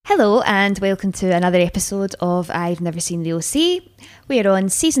Hello and welcome to another episode of I've Never Seen the OC. We are on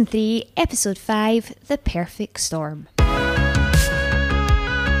Season 3, Episode 5, The Perfect Storm.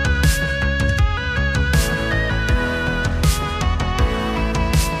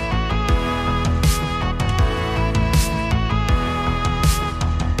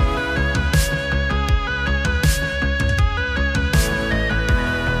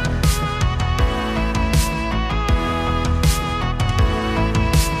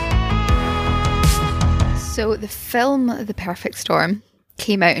 So the film The Perfect Storm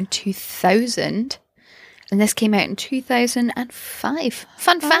came out in 2000 and this came out in 2005.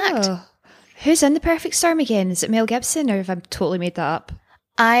 Fun fact. Who's in The Perfect Storm again? Is it Mel Gibson or have I totally made that up?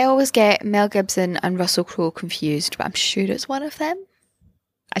 I always get Mel Gibson and Russell Crowe confused, but I'm sure it's one of them.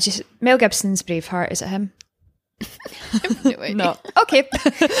 Mel Gibson's Braveheart, is it him? No. No. Okay.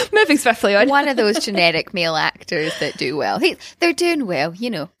 Moving swiftly on. One of those generic male actors that do well. They're doing well,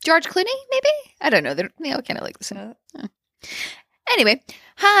 you know. George Clooney, maybe? I don't know. They all kind of like the same. Oh. Anyway,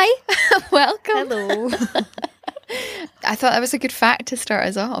 hi. Welcome. Hello. I thought that was a good fact to start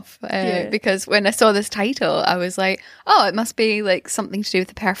us off because when I saw this title, I was like, oh, it must be like something to do with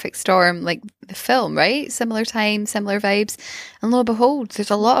The Perfect Storm, like the film, right? Similar time, similar vibes. And lo and behold,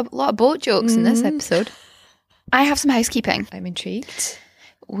 there's a lot of boat jokes in this episode. I have some housekeeping. I'm intrigued.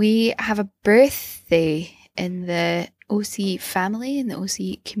 We have a birthday in the OC family, in the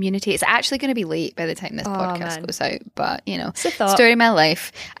OC community. It's actually going to be late by the time this podcast goes out, but you know, story of my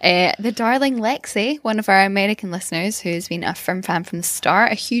life. The darling Lexi, one of our American listeners who's been a firm fan from the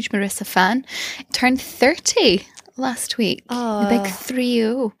start, a huge Marissa fan, turned 30 last week. The big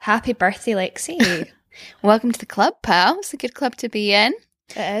 3-0. Happy birthday, Lexi. Welcome to the club, pal. It's a good club to be in.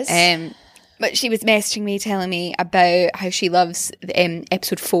 It is. But she was messaging me, telling me about how she loves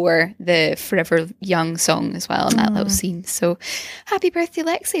episode 4, the Forever Young song as well, in that little scene. So happy birthday,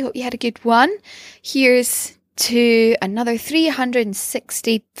 Lexi. Hope you had a good one. Here's to another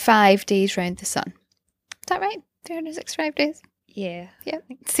 365 days round the sun. Is that right? 365 days? Yeah. Yeah.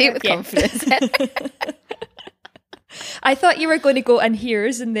 Say it with confidence. I thought you were going to go in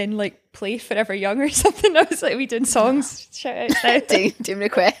here's and then like play Forever Young or something. I was like, we doing songs? Shout out. Doing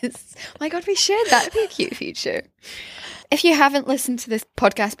requests. Oh my God, we should. That would be a cute feature. If you haven't listened to this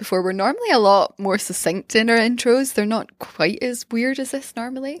podcast before, we're normally a lot more succinct in our intros. They're not quite as weird as this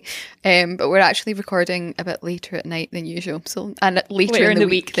normally. But we're actually recording a bit later at night than usual. And later in the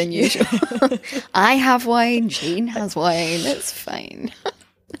week than usual. I have wine. Jane has wine. It's fine.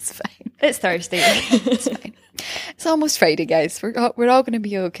 It's fine. It's Thursday. It's fine. It's almost Friday, guys. We're all going to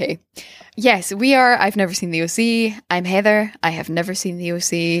be okay. Yes, we are. I've never seen the OC. I'm Heather. I have never seen the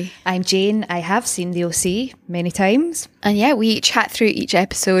OC. I'm Jane. I have seen the OC many times. And yeah, we chat through each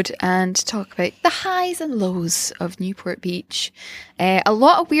episode and talk about the highs and lows of Newport Beach. A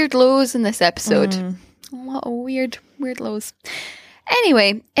lot of weird lows in this episode. A lot of weird lows.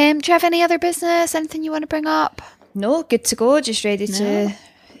 Anyway, do you have any other business? Anything you want to bring up? No, good to go. Just ready to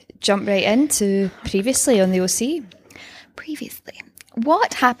jump right into previously on the OC. Previously.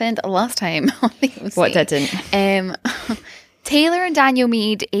 What happened last time on the OC? What didn't? Taylor and Daniel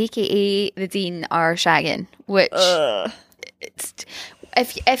Meade, aka the Dean, are shagging, which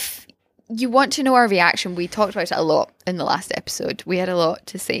if you want to know our reaction, we talked about it a lot in the last episode. We had a lot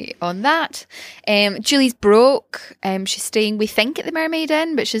to say on that. Julie's broke. She's staying, we think, at the Mermaid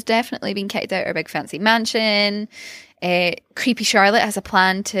Inn, but she's definitely been kicked out of her big fancy mansion. Creepy Charlotte has a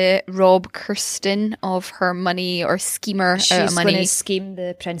plan to rob Kirsten of her money or schemer She's out of money. She's going to scheme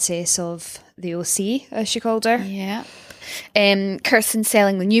the princess of the OC, as she called her. Yeah. Kirsten's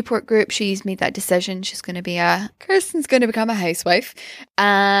selling the Newport group. She's made that decision. Kirsten's going to become a housewife.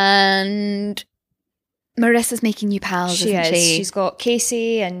 And Marissa's making new pals, isn't she? She's got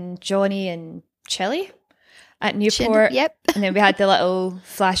Casey and Johnny and Chili at Newport. Yep. And then we had the little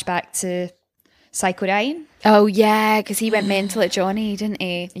flashback to Psycho Ryan. Oh, yeah, because he went mental at Johnny, didn't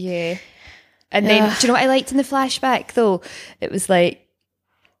he? Yeah. And then, do you know what I liked in the flashback, though? It was like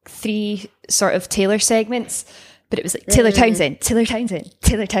 3 sort of Taylor segments, but it was like Taylor Townsend, Taylor Townsend,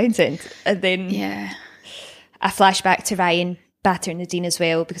 Taylor Townsend. And then a flashback to Ryan battering the Dean as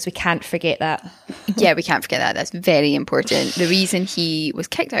well, because we can't forget that. Yeah, we can't forget that. That's very important. The reason he was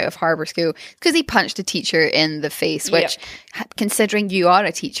kicked out of Harbour School is because he punched a teacher in the face, which, considering you are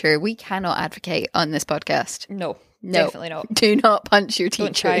a teacher, we cannot advocate on this podcast. No, definitely not. Do not punch your teachers.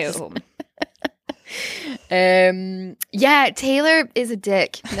 Don't try at home. Yeah, Taylor is a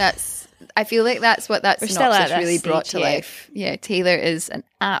dick. I feel like that's what that synopsis really brought to life. Yeah, Taylor is an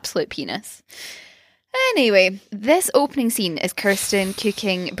absolute penis. Anyway, this opening scene is Kirsten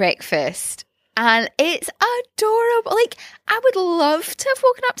cooking breakfast And it's adorable. Like, I would love to have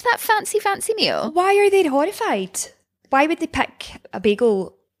woken up to that fancy meal. Why are they horrified? Why would they pick a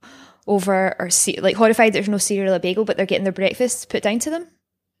bagel over, or like horrified there's no cereal or bagel, but they're getting their breakfast put down to them?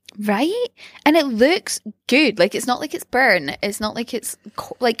 Right? And it looks good. Like, it's not like it's burnt. It's not like it's,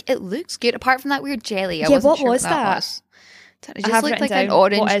 like, it looks good. Apart from that weird jelly. I wasn't what sure was what that? Was. It just looked like an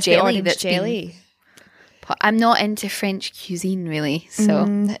orange jelly. Jelly? I'm not into French cuisine, really. So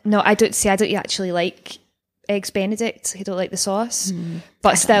no, I don't actually like eggs Benedict. I don't like the sauce.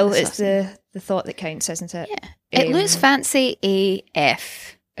 But still, it's the thought that counts, isn't it? Yeah. It looks fancy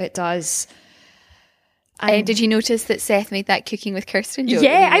AF. It does. Did you notice that Seth made that cooking with Kirsten joke?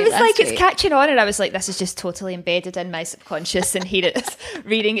 Yeah, I was like, it's catching on, and I was like, this is just totally embedded in my subconscious, and here it is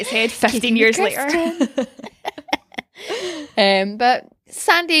reading its head 15 years later. But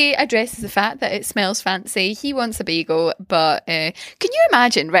Sandy addresses the fact that it smells fancy. He wants a bagel, but can you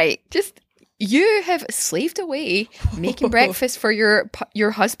imagine, right? Just you have slaved away making breakfast for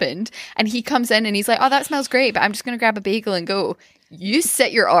your husband, and he comes in and he's like, oh, that smells great, but I'm just going to grab a bagel and go. You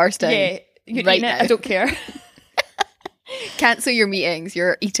sit your arse down. Yeah, you're right eating now. it. I don't care. Cancel your meetings.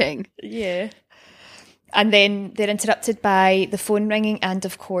 You're eating. Yeah. And then they're interrupted by the phone ringing, and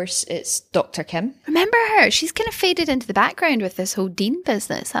of course it's Dr. Kim. Remember her? She's kind of faded into the background with this whole Dean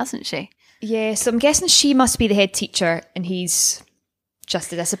business, hasn't she? Yeah, so I'm guessing she must be the head teacher, and he's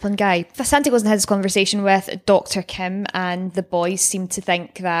just a discipline guy. Sandy goes and has this conversation with Dr. Kim, and the boys seem to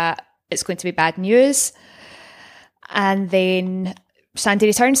think that it's going to be bad news. And then Sandy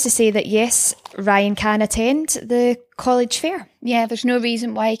returns to say that yes, Ryan can attend the college fair. Yeah, there's no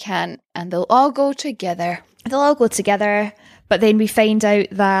reason why he can't, and they'll all go together. But then we find out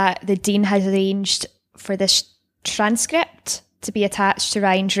that the dean has arranged for this transcript to be attached to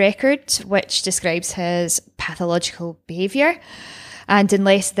Ryan's record, which describes his pathological behaviour. And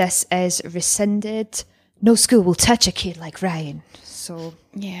unless this is rescinded, no school will touch a kid like Ryan. So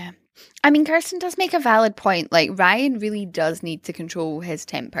yeah. I mean, Kirsten does make a valid point. Like, Ryan really does need to control his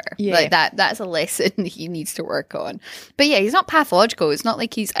temper. Yeah. Like, that's a lesson he needs to work on. But yeah, he's not pathological. It's not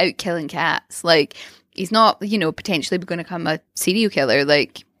like he's out killing cats. Like, he's not, potentially going to become a serial killer.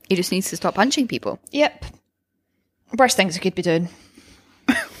 Like, he just needs to stop punching people. Yep. Worst things he could be doing.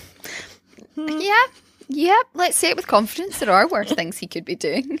 Yeah. Let's say it with confidence. There are worse things he could be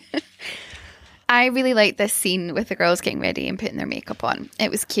doing. I really like this scene with the girls getting ready and putting their makeup on. It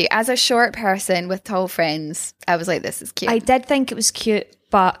was cute. As a short person with tall friends, I was like, this is cute. I did think it was cute,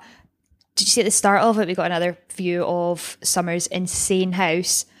 but did you see at the start of it, we got another view of Summer's insane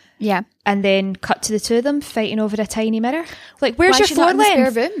house? Yeah. And then cut to the two of them fighting over a tiny mirror. Like, where's your floor not in the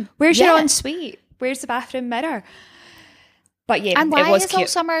length? spare room? Where's your ensuite? Where's the bathroom mirror? But yeah, and why it was is cute. all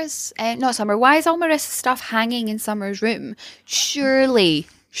Summer's, not Summer, why is all Marissa's stuff hanging in Summer's room?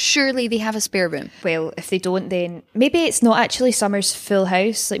 Surely they have a spare room. Well, if they don't, then maybe it's not actually Summer's full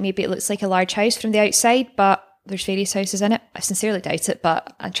house. Like, maybe it looks like a large house from the outside, but there's various houses in it. I sincerely doubt it,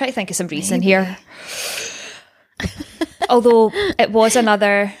 but I'm trying to think of some reason here. Although it was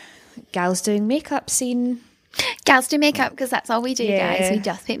another gals doing makeup scene. Gals do makeup because that's all we do, guys. We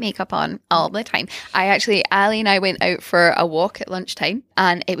just put makeup on all the time. Ali and I went out for a walk at lunchtime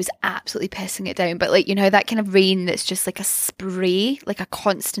and it was absolutely pissing it down. But how that kind of rain that's just like a spray, like a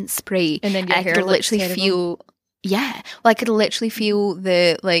constant spray. And then your hair I could looks literally terrible. feel... Yeah, I could literally feel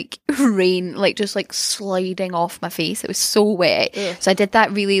the rain just sliding off my face. It was so wet. Ugh. So I did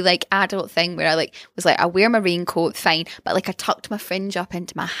that really adult thing where I was I wear my raincoat, fine, but I tucked my fringe up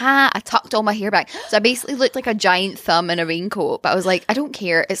into my hat. I tucked all my hair back. So I basically looked like a giant thumb in a raincoat. But I was like, I don't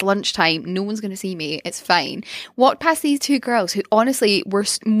care. It's lunchtime. No one's going to see me. It's fine. Walked past these two girls who honestly were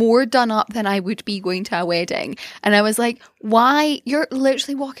more done up than I would be going to a wedding. And I was like, why? You're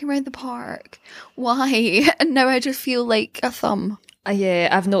literally walking around the park. Why? And now I just feel like a thumb. Yeah,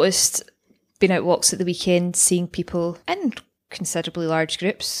 I've noticed being out walks at the weekend, seeing people in considerably large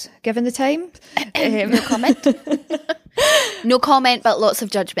groups, given the time. No comment. No comment, but lots of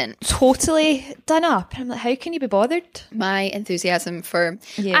judgment. Totally done up. I'm like, how can you be bothered? My enthusiasm for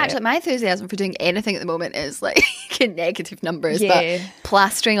doing anything at the moment is in negative numbers. Yeah. But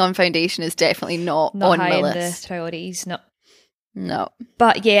plastering on foundation is definitely not on high my in list. the priorities, no. No.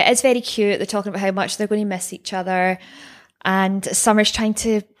 But yeah, it's very cute. They're talking about how much they're going to miss each other. And Summer's trying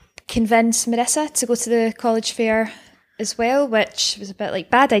to convince Marissa to go to the college fair as well, which was a bit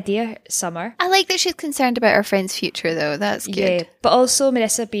bad idea, Summer. I like that she's concerned about her friend's future, though. That's good. Yeah, but also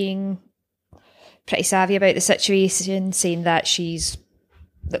Marissa being pretty savvy about the situation, saying that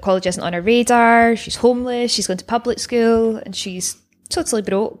that college isn't on her radar, she's homeless, she's going to public school, and she's totally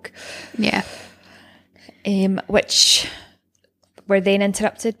broke. Yeah. Which were then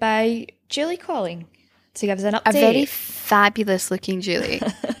interrupted by Julie calling to give us an update. A very fabulous looking Julie.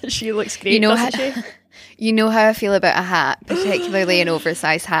 She looks great, doesn't she? You know how I feel about a hat, particularly an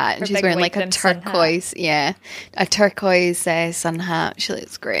oversized hat. And she's wearing like a turquoise, a turquoise sun hat. She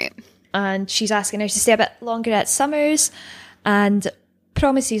looks great. And she's asking her to stay a bit longer at Summers and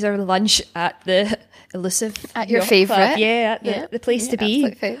promises her lunch at the elusive at your favourite. Yeah, at the place to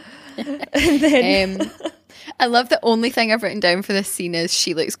be. And then I love the only thing I've written down for this scene is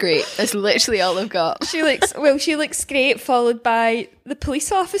she looks great. That's literally all I've got. She looks great, followed by the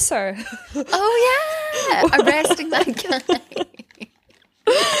police officer. Oh yeah, arresting that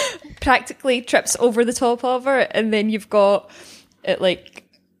guy. Practically trips over the top of her, and then you've got it like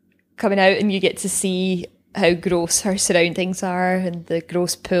coming out, and you get to see how gross her surroundings are, and the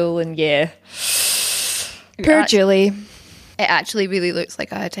gross pool, and poor Julie. It actually really looks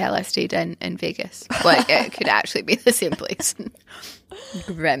like a hotel I stayed in Vegas. Like, it could actually be the same place.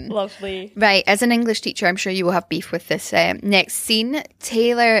 Grim. Lovely. Right, as an English teacher, I'm sure you will have beef with this next scene.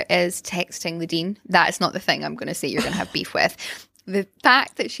 Taylor is texting the dean. That is not the thing I'm going to say you're going to have beef with. The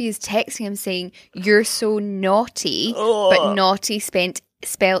fact that she is texting him saying, "You're so naughty," but naughty spelt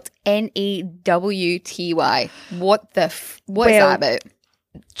Nawty. What is that about?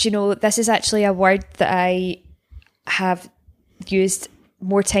 Do you know, this is actually a word that I have used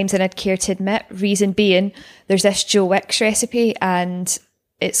more times than I'd care to admit. Reason being, there's this Joe Wicks recipe, and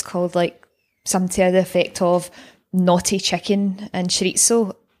it's called like something to the effect of naughty chicken and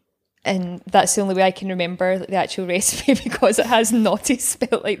chorizo, and that's the only way I can remember the actual recipe, because it has naughty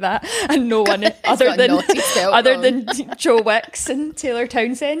spelt like that, and no one other than Joe Wicks and Taylor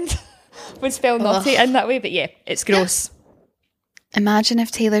Townsend would spell naughty in that way. But yeah, it's gross. Imagine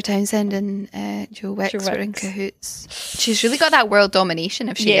if Taylor Townsend and Joe Wicks were in cahoots. She's really got that world domination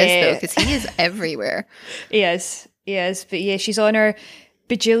if she is, though, because he is everywhere. He is. But yeah, she's on her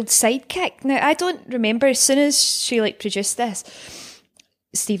bejeweled sidekick. Now, I don't remember, as soon as she produced this,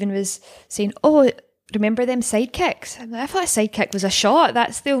 Stephen was saying, "Oh, remember them sidekicks?" I thought a sidekick was a shot.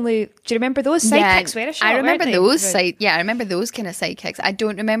 That's the only. Do you remember those sidekicks were a shot? I remember those I remember those kind of sidekicks. I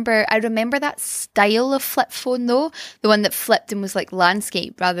don't remember. I remember that style of flip phone though, the one that flipped and was like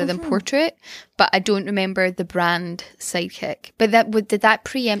landscape rather than portrait. But I don't remember the brand sidekick. But did that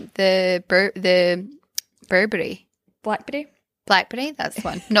preempt the Burberry? Blackberry, that's the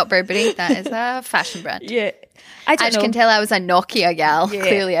one. Not Burberry, that is a fashion brand. Yeah. I don't know. You can tell I was a Nokia gal. Yeah.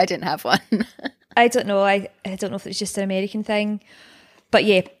 Clearly I didn't have one. I don't know. I don't know if it's just an American thing. But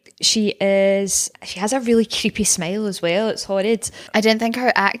yeah, she has a really creepy smile as well. It's horrid. I didn't think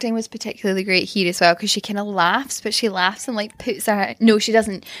her acting was particularly great here as well, because she kind of laughs, but she laughs and puts her... No, she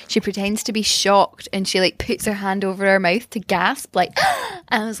doesn't. She pretends to be shocked, and she puts her hand over her mouth to gasp, and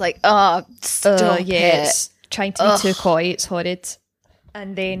I was like, oh, stop it. It's trying to be too coy. It's horrid.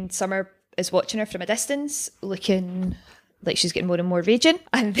 And then Summer is watching her from a distance, looking like she's getting more and more raging.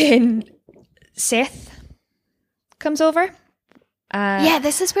 And then Seth comes over.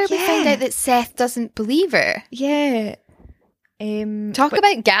 This is where we find out that Seth doesn't believe her. Yeah. Talk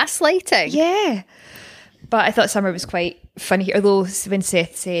about gaslighting. Yeah. But I thought Summer was quite funny, although when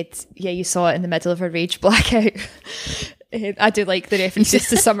Seth said, "Yeah, you saw it in the middle of her rage blackout," I do like the references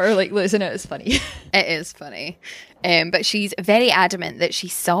to Summer losing it. It's funny. It is funny. But she's very adamant that she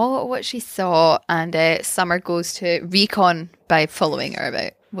saw what she saw, and Summer goes to recon by following her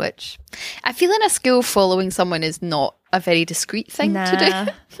about, which I feel in a school following someone is not a very discreet thing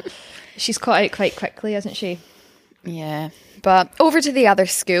to do. She's caught out quite quickly, hasn't she? Yeah. But over to the other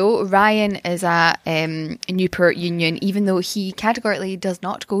school, Ryan is at Newport Union, even though he categorically does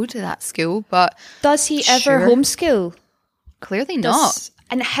not go to that school. But does he ever homeschool? Clearly not.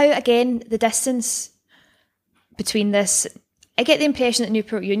 And how, again, the distance between this... I get the impression that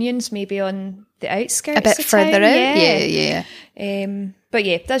Newport Union's maybe on the outskirts a bit of further town. out. Yeah. But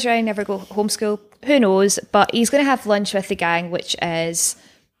yeah, does Ryan ever go homeschool? Who knows? But he's going to have lunch with the gang, which is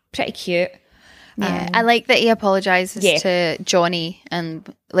pretty cute. Yeah, I like that he apologises to Johnny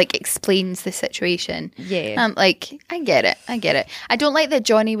and explains the situation. Yeah. I get it. I don't like that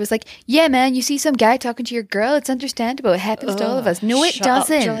Johnny was like, "Yeah, man, you see some guy talking to your girl, it's understandable. It happens to all of us." No, it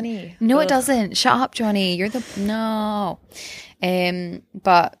doesn't. Up, Johnny. No, it doesn't. Shut up, Johnny. No.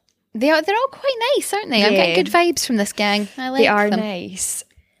 But they're all quite nice, aren't they? Yeah. I'm getting good vibes from this gang. I like them. They are nice.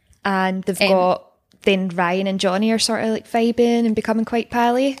 And they've got then Ryan and Johnny are sort of vibing and becoming quite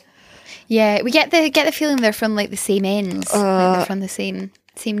pally. Yeah, we get the feeling they're from the same ends. They're from the same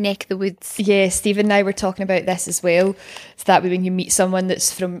neck of the woods. Yeah, Stephen and I were talking about this as well. It's that way when you meet someone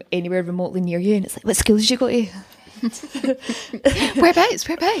that's from anywhere remotely near you, and it's like, "What school did you go to?"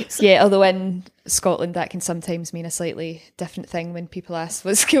 Whereabouts? Yeah, although in Scotland that can sometimes mean a slightly different thing when people ask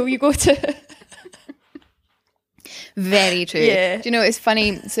what school you go to. Very true. Yeah. Do you know, it's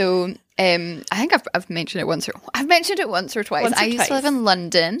funny. So I think I've mentioned it once or twice. I used to live in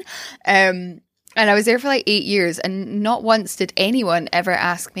London. And I was there for like 8 years, and not once did anyone ever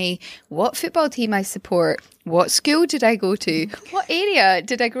ask me what football team I support, what school did I go to, what area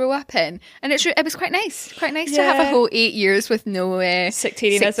did I grow up in. And it was quite nice to have a whole 8 years with no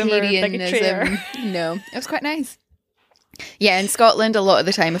sectarianism or bigotry. No, it was quite nice. Yeah, in Scotland, a lot of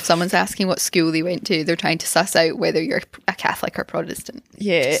the time, if someone's asking what school they went to, they're trying to suss out whether you're a Catholic or Protestant.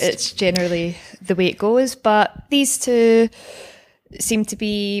 Yeah, it's generally the way it goes. But these two seem to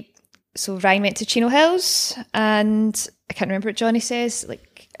be... So Ryan went to Chino Hills, and I can't remember what Johnny says.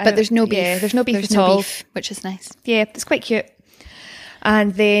 But there's no beef. Yeah, there's no beef at all, which is nice. Yeah, it's quite cute.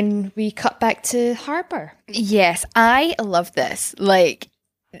 And then we cut back to Harbour. Yes, I love this. Like,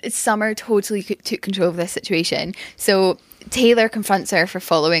 Summer totally took control of this situation. So Taylor confronts her for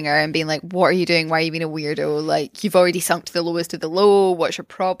following her and being like, what are you doing? Why are you being a weirdo? Like, you've already sunk to the lowest of the low. What's your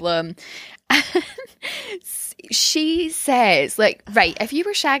problem? She says, like, right, if you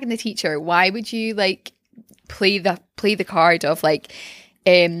were shagging the teacher, why would you, like, play the card of, like,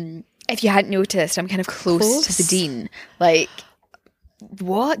 if you hadn't noticed, I'm kind of close to the dean. Like,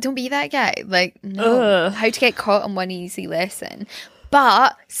 what? Don't be that guy. Like, no. Ugh. How to get caught on one easy lesson.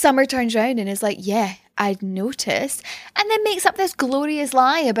 But Summer turns around and is like, yeah, I'd noticed. And then makes up this glorious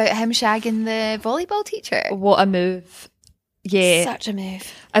lie about him shagging the volleyball teacher. What a move. Yeah. Such a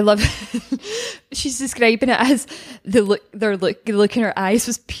move. I love it. She's describing it as the look in her eyes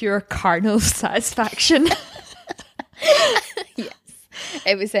was pure carnal satisfaction. Yes.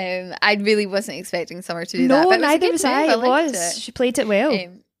 It was, I really wasn't expecting Summer to do that. No, But neither was I. It was. It. She played it well.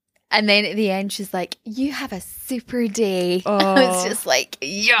 And then at the end, she's like, you have a super day. Oh. It's just like,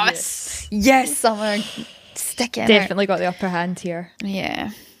 yes, Summer, stick in Definitely got the upper hand here. Yeah.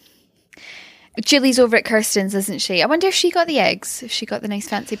 Julie's over at Kirsten's, isn't she? I wonder if she got the eggs, if she got the nice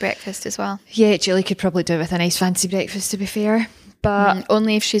fancy breakfast as well. Yeah, Julie could probably do with a nice fancy breakfast, to be fair. But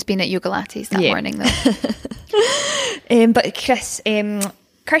only if she's been at Yoga Lattes that morning, though. But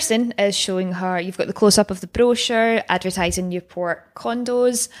Kirsten is showing her, you've got the close-up of the brochure advertising Newport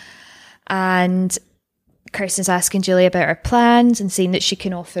condos, and Kirsten's asking Julie about her plans and saying that she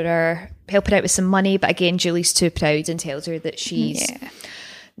can help her out with some money, but again, Julie's too proud and tells her that she's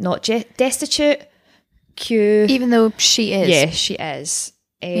not destitute. Q, even though she is. Yeah, she is.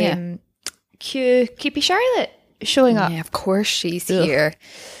 Q, Creepy Charlotte showing up. Yeah, of course she's here.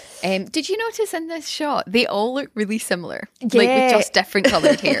 Did you notice in this shot, they all look really similar? Yeah. Like, with just different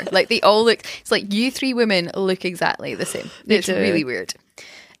coloured hair. Like, they all look, it's like you three women look exactly the same. It's really weird.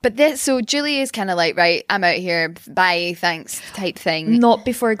 But so Julie is kind of like, right, I'm out here, bye, thanks, type thing. Not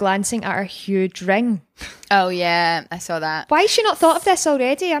before glancing at her huge ring. Oh, yeah, I saw that. Why has she not thought of this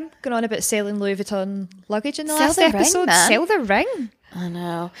already? I'm going on about selling Louis Vuitton luggage in the last episode. Ring, man. Sell the ring. I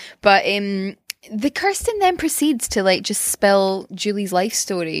know. But the Kirsten then proceeds to, like, just spill Julie's life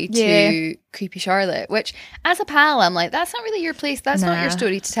story to Creepy Charlotte, which, as a pal, I'm like, that's not really your place. That's not your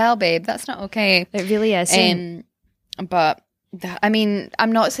story to tell, babe. That's not okay. It really is. But... I mean,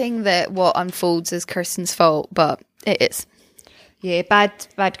 I'm not saying that what unfolds is Kirsten's fault, but it is. Yeah,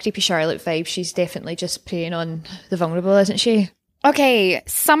 bad Creepy Charlotte vibe. She's definitely just preying on the vulnerable, isn't she? Okay,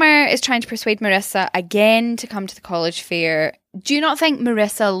 Summer is trying to persuade Marissa again to come to the college fair. Do you not think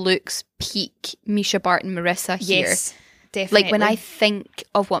Marissa looks peak Misha Barton Marissa here? Yes, definitely. Like, when I think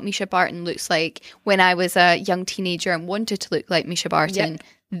of what Misha Barton looks like when I was a young teenager and wanted to look like Misha Barton... Yep.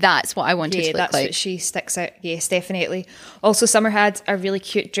 That's what I wanted to look that's like. What she sticks out. Yes, definitely. Also, Summer had a really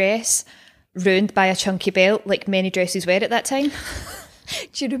cute dress ruined by a chunky belt, like many dresses were at that time.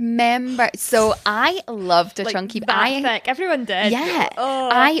 Do you remember? So I loved a chunky belt. Thick. Everyone did. Yeah. Oh.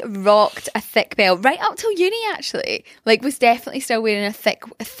 I rocked a thick belt right up till uni, actually. Like, was definitely still wearing a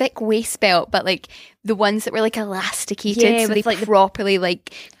thick waist belt, but like the ones that were like elasticated, so they like properly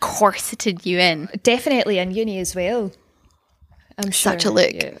like corseted you in. Definitely in uni as well. I'm sure. Such a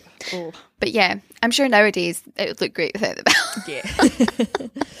look. Yeah. Oh. But yeah, I'm sure nowadays it would look great without the belt.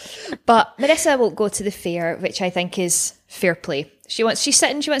 Yeah. But Marissa won't go to the fair, which I think is fair play. She's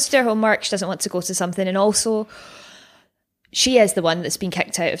sitting, she wants to do her homework, she doesn't want to go to something, and also she is the one that's been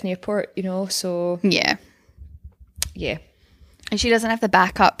kicked out of Newport, you know, so yeah. And she doesn't have the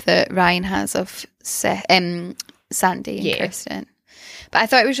backup that Ryan has of Sandy and Kirsten. But I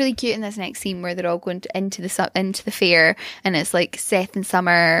thought it was really cute in this next scene where they're all going into the fair, and it's like Seth and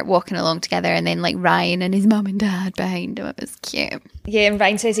Summer walking along together, and then like Ryan and his mum and dad behind him. It was cute. Yeah, and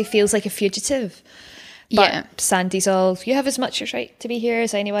Ryan says he feels like a fugitive. But Sandy's all, you have as much right to be here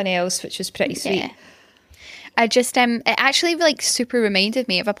as anyone else, which was pretty sweet. Yeah. I just it actually like super reminded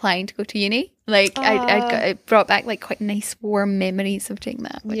me of applying to go to uni. Like it brought back like quite nice warm memories of doing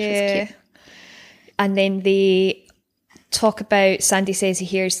that, which was cute. And then they talk about, Sandy says he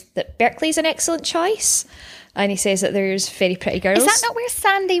hears that Berkeley's an excellent choice, and he says that there's very pretty girls. Is that not where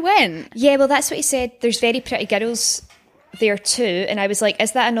Sandy went? Yeah, well, that's what he said. There's very pretty girls there too, and I was like,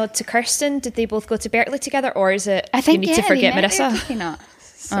 is that a nod to Kirsten? Did they both go to Berkeley together, or is it, I think, you need to forget Marissa?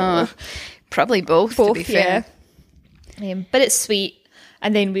 So, probably both, to be fair. Yeah. But it's sweet.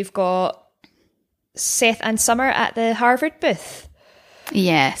 And then we've got Seth and Summer at the Harvard booth.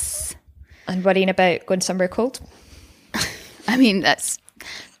 Yes. And worrying about going somewhere cold. I mean, that's...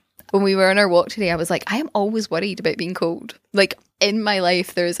 When we were on our walk today, I was like, I am always worried about being cold. Like, in my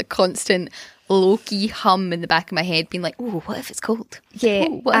life, there is a constant low-key hum in the back of my head being like, oh, what if it's cold? Yeah.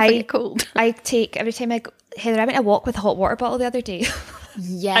 Ooh, what if I get cold? I take, every time I go, Heather, I went a walk with a hot water bottle the other day.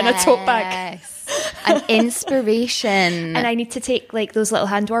 Yes. And a tote bag. An inspiration. And I need to take like those little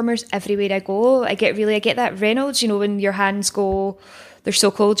hand warmers everywhere I go. I get that Reynolds, you know, when your hands go, they're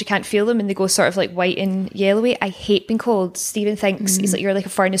so cold you can't feel them and they go sort of like white and yellowy. I hate being cold. Stephen thinks he's like, you're like a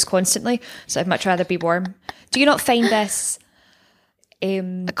furnace constantly, so I'd much rather be warm. Do you not find this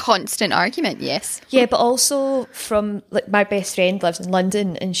a constant argument? Yes. Yeah, but also from like my best friend lives in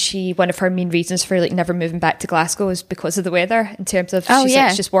London, and one of her main reasons for like never moving back to Glasgow is because of the weather, in terms of she's like,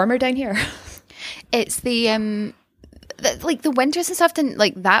 it's just warmer down here. It's the like the winters and stuff didn't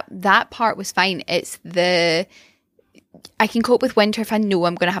like that part was fine. It's I can cope with winter if I know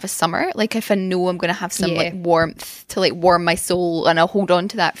I'm going to have a summer. Like if I know I'm going to have some like warmth to like warm my soul, and I'll hold on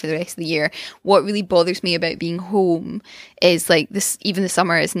to that for the rest of the year. What really bothers me about being home is like this, even the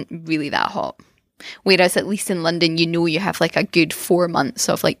summer isn't really that hot. Whereas at least in London, you know, you have like a good 4 months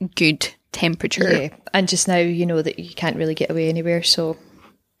of like good temperature. Yeah. And just now you know that you can't really get away anywhere. So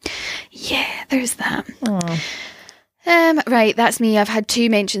yeah, there's that. Right, that's me. I've had 2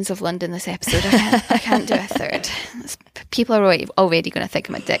 mentions of London this episode. I can't do a third. People are already going to think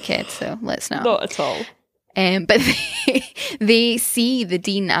I'm a dickhead, so let's not. Not at all. But they see the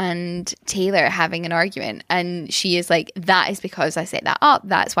Dean and Taylor having an argument, and she is like, that is because I set that up.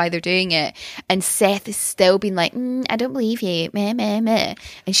 That's why they're doing it. And Seth is still being like, I don't believe you. Meh, meh, meh.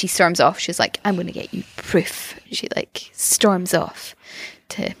 And she storms off. She's like, I'm going to get you proof. She like storms off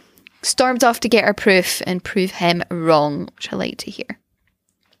to get her proof and prove him wrong, which I like to hear.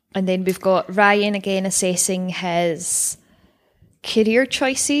 And then we've got Ryan again assessing his career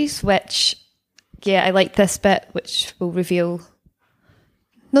choices, which, yeah, I like this bit, which will reveal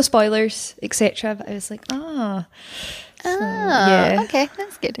no spoilers, etc. But I was like, yeah. Okay,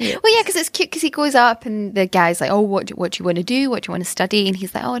 that's good. Yeah. Well, yeah, because it's cute because he goes up and the guy's like, oh, what do you want to do? What do you want to study? And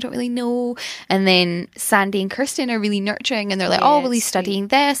he's like, oh, I don't really know. And then Sandy and Kirsten are really nurturing and they're like, oh, well, he's studying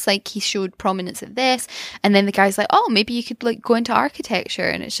this. Like, he showed prominence at this. And then the guy's like, oh, maybe you could like go into architecture.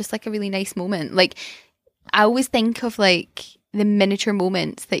 And it's just like a really nice moment. Like, I always think of like the miniature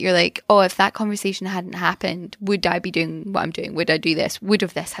moments that you're like, oh, if that conversation hadn't happened, would I be doing what I'm doing? Would I do this? Would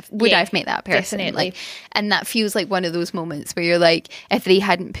I have met that person? Definitely. Like, and that feels like one of those moments where you're like, if they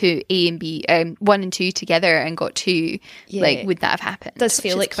hadn't put A and B, 1 and 2 together and got 2, like, would that have happened? It does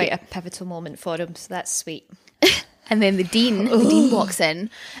feel like quite a pivotal moment for him, so that's sweet. And then the dean walks in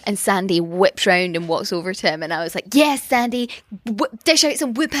and Sandy whips round and walks over to him, and I was like, yes, Sandy, dish out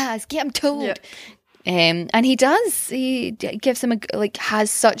some whoop-ass, get him told. Yeah. And he does. He gives him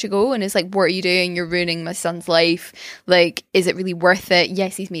has such a go and is like, what are you doing? You're ruining my son's life. Like, is it really worth it?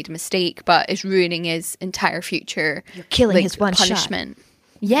 Yes, he's made a mistake, but it's ruining his entire future. You're killing his one punishment. Shot.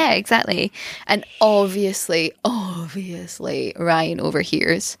 Yeah, exactly. And obviously, Ryan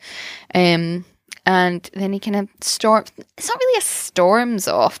overhears. And then he kind of storms. It's not really a storms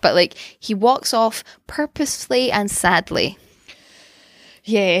off, but like he walks off purposefully and sadly.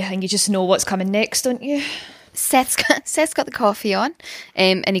 Yeah, and you just know what's coming next, don't you? Seth's got the coffee on,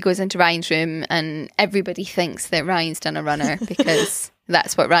 and he goes into Ryan's room, and everybody thinks that Ryan's done a runner because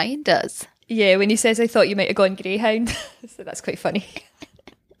that's what Ryan does. Yeah, when he says, I thought you might have gone Greyhound. So that's quite funny.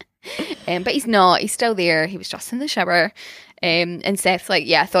 But he's not. He's still there. He was just in the shower. And Seth's like,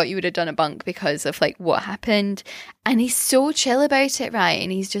 yeah, I thought you would have done a bunk because of like what happened. And he's so chill about it, right?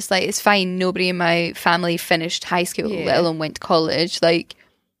 And he's just like, it's fine. Nobody in my family finished high school, let alone went to college. Like,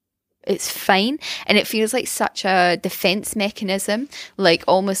 it's fine. And it feels like such a defense mechanism, like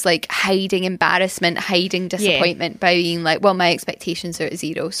almost like hiding embarrassment, hiding disappointment by being like, well, my expectations are at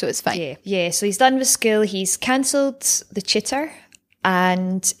 0, so it's fine. Yeah. So he's done with school. He's cancelled the tutor.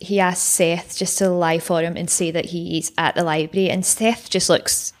 And he asks Seth just to lie for him and say that he's at the library. And Seth just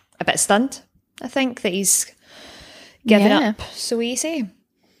looks a bit stunned. I think, that he's given Yeah. up so easy.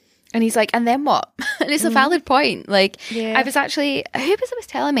 And he's like, and then what? And it's a valid point. Like, Yeah. I was actually, who was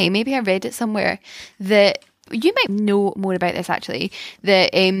telling me, maybe I read it somewhere, that you might know more about this actually,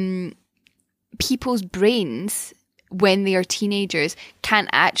 that people's brains, when they are teenagers, can't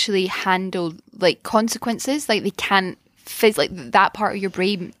actually handle like consequences. Like, they can't, like that part of your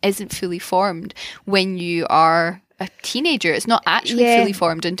brain isn't fully formed when you are a teenager. It's not actually fully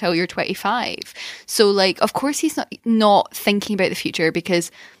formed until you're 25. So like, of course he's not thinking about the future because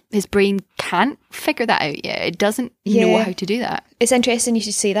his brain can't figure that out yet. It doesn't know how to do that. It's interesting you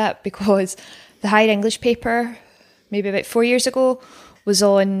should say that, because the higher English paper, maybe about 4 years ago, was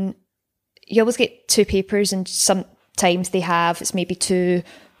on, you always get 2 papers, and sometimes they have, it's maybe 2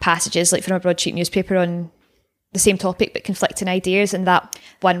 passages, like from a broadsheet newspaper, on the same topic but conflicting ideas, and that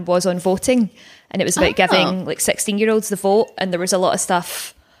one was on voting, and it was about giving like 16-year-olds the vote, and there was a lot of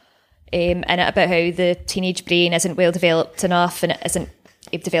stuff in it about how the teenage brain isn't well developed enough, and it isn't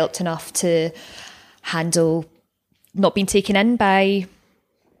developed enough to handle not being taken in by,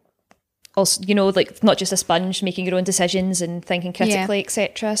 also, you know, like not just a sponge, making your own decisions and thinking critically,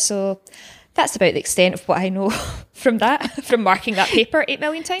 etc. So that's about the extent of what I know from that, from marking that paper 8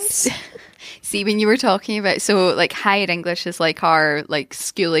 million times. See, when you were talking about, so like higher English is like our like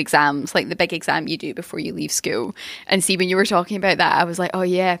school exams, like the big exam you do before you leave school. And see, when you were talking about that, I was like, oh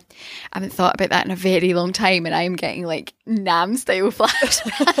yeah, I haven't thought about that in a very long time, and I'm getting like NAM style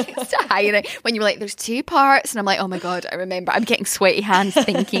flashbacks to higher. When you were like, there's 2 parts, and I'm like, oh my god, I remember. I'm getting sweaty hands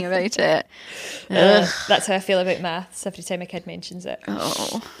thinking about it. That's how I feel about maths every time a kid mentions it.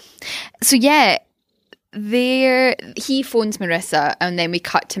 Oh, so yeah. He phones Marissa, and then we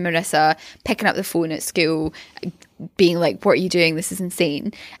cut to Marissa picking up the phone at school, being like, what are you doing? This is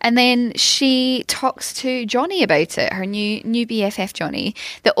insane. And then she talks to Johnny about it, her new BFF Johnny.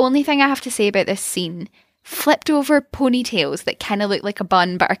 The only thing I have to say about this scene, flipped over ponytails that kind of look like a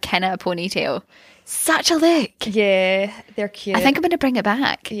bun but are kind of a ponytail. Such a look. Yeah, they're cute. I think I'm going to bring it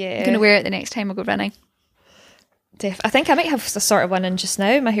back. Yeah. I'm going to wear it the next time I go running. I think I might have a sort of one in just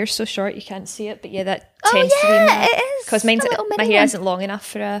now. My hair's so short you can't see it, but yeah, that tends to be it is. because A little my mini hair one. isn't long enough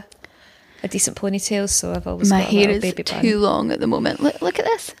for a decent ponytail, so I've always My got a hair little is baby bun. too long at the moment. Look at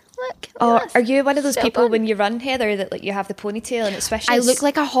this. Look Oh, at this. are you one of those Little people bun. when you run, Heather, that like you have the ponytail and it's vicious? I look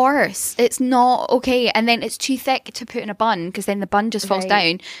like a horse. It's not okay. And then it's too thick to put in a bun, because then the bun just falls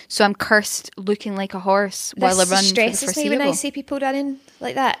Right. down. So I'm cursed looking like a horse while I This run for the stresses me when I foreseeable. see people running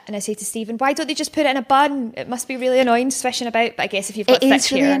like that, and I say to Stephen, "Why don't they just put it in a bun? It must be really annoying swishing about." But I guess if you've got It thick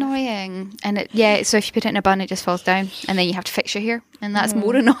is really hair, annoying. And so if you put it in a bun, it just falls down, and then you have to fix your hair, and that's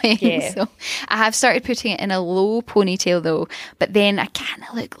more annoying. Yeah. So I have started putting it in a low ponytail though, but then I kind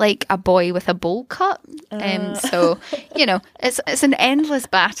of look like a boy with a bowl cut. So, you know, it's an endless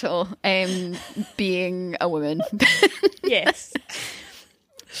battle being a woman. yes,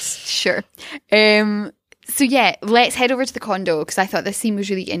 Sure. So yeah, let's head over to the condo, because I thought this scene was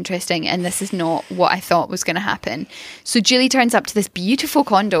really interesting, and this is not what I thought was going to happen. So Julie turns up to this beautiful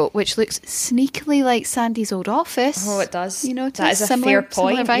condo, which looks sneakily like Sandy's old office. oh, it does. You know, that is a similar- fair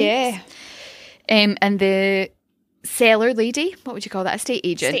point. similar vibes. Yeah, And the seller lady, what would you call that? Estate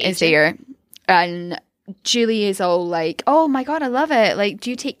agent Estate is there. And Julie is all like, oh my God, I love it. Like, do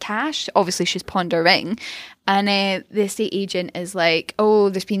you take cash? Obviously, she's pawned her ring. And the estate agent is like, oh,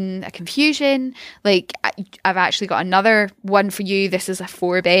 there's been a confusion. Like, I've actually got another one for you. This is a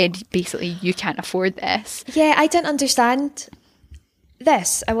 4-bed. Basically, you can't afford this. yeah. I didn't understand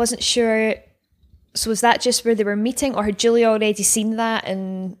this. I wasn't sure. So was that just where they were meeting, or had Julie already seen that,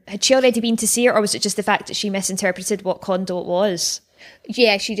 and had she already been to see it, or was it just the fact that she misinterpreted what condo it was?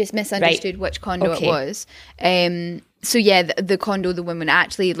 Yeah, she just misunderstood which condo Okay. it was. So yeah, the condo the woman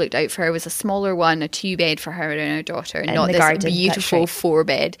actually looked out for was a smaller one, a 2-bed for her and her daughter, and not the this garden, that's beautiful right.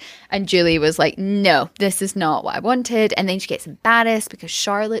 4-bed. And Julie was like, no, this is not what I wanted. And then she gets embarrassed because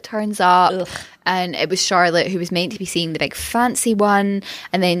Charlotte turns up. And it was Charlotte who was meant to be seeing the big fancy one.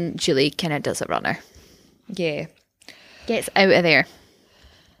 And then Julie kind of does a runner. Yeah. Gets out of there.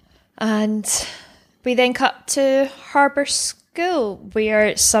 And we then cut to Harbour School,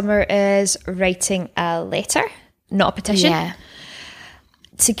 where Summer is writing a letter, not a petition, Yeah.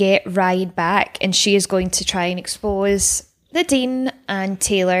 to get Ryan back, and she is going to try and expose the Dean and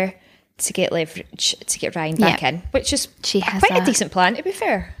Taylor to get leverage to get Ryan back Yeah. in, which is She has quite a a- decent plan, to be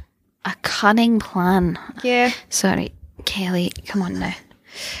fair. A cunning plan. Yeah. Sorry, Kelly, come on now.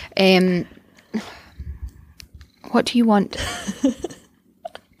 What do you want?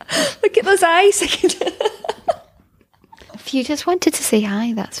 Look at those eyes. If you just wanted to say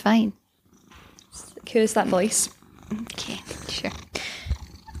hi, that's fine. Who's that voice? Okay, sure.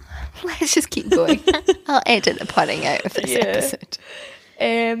 Let's just keep going. I'll edit the putting out of this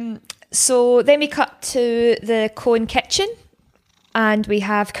episode. So then we cut to the Cohen kitchen, and we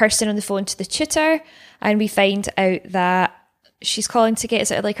have Kirsten on the phone to the tutor, and we find out that she's calling to get,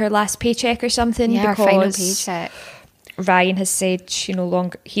 is it like her last paycheck or something? Yeah, because her final paycheck. Ryan has said he no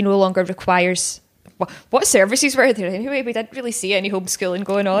longer requires. What services were there anyway? We didn't really see any homeschooling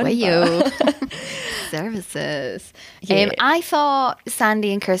going on. Services. Yeah. I thought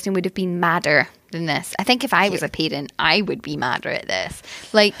Sandy and Kirsten would have been madder than this. I think if I was a parent, I would be madder at this.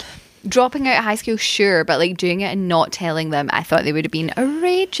 Like, dropping out of high school, sure, but like doing it and not telling them, I thought they would have been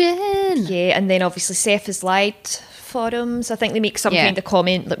raging. Yeah, and then obviously Seth has lied for him. So I think they make some kind of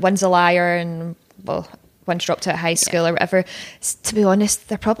comment, like one's a liar and, well, one's dropped out of high school or whatever. To be honest,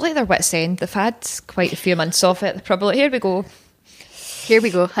 they're probably at their wit's end. They've had quite a few months off it. They're probably like, here we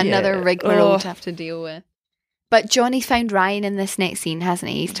go. Another rigmarole to have to deal with. But Johnny's found Ryan in this next scene,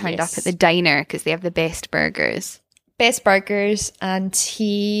 hasn't he? He's turned up at the diner because they have the best burgers. Best burgers, and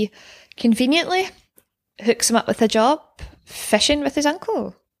he conveniently hooks him up with a job fishing with his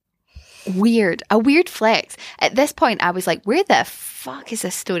uncle. Weird. A weird flex. At this point, I was like, where the fuck is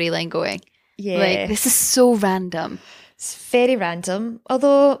this storyline going? Yeah. Like, this is so random. It's very random.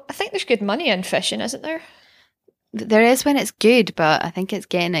 Although, I think there's good money in fishing, isn't there? There is when it's good, but I think it's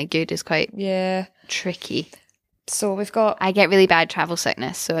getting it good is quite tricky. So we've got... I get really bad travel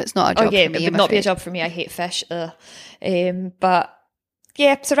sickness, so it's not a job for me. It would not be a job for me. I hate fish. But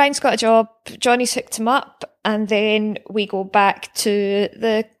yeah, so Ryan's got a job. Johnny's hooked him up. And then we go back to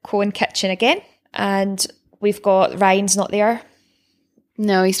the Cohen kitchen again. And we've got Ryan's not there.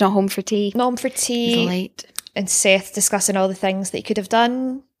 No, he's not home for tea. Not home for tea. He's late. And Seth discussing all the things that he could have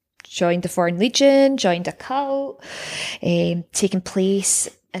done. Joined the Foreign Legion, joined a cult, taken place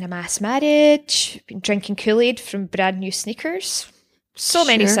in a mass marriage, been drinking Kool-Aid from brand new sneakers. So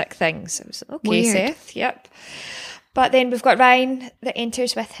many sick things. I was like, okay, weird. Seth, yep. But then we've got Ryan that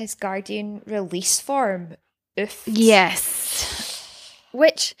enters with his Guardian release form. Oof. Yes.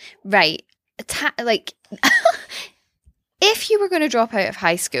 Which, right, like, if you were going to drop out of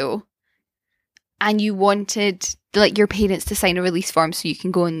high school and you wanted, like, your parents to sign a release form so you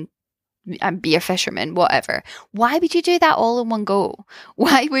can go and be a fisherman, whatever, why would you do that all in one go?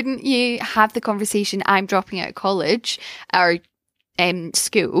 Why wouldn't you have the conversation, I'm dropping out of college or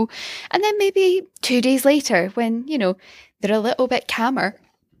school, and then maybe 2 days later when, you know, they're a little bit calmer,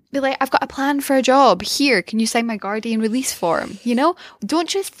 be like, I've got a plan for a job here, can you sign my Guardian release form? You know, don't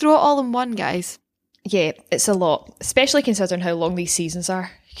just throw it all in one, guys. Yeah, it's a lot, especially considering how long these seasons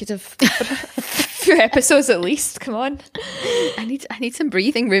are. You could have a few episodes at least. Come on, I need some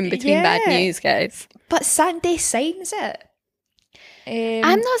breathing room between bad news, guys. But Sandy signs it.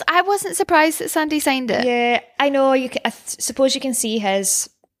 I wasn't surprised that Sandy signed it. Yeah, I know. I suppose you can see his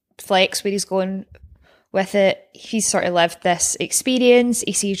flex where he's going with it. He's sort of lived this experience.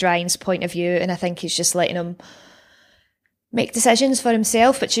 He sees Ryan's point of view, and I think he's just letting him make decisions for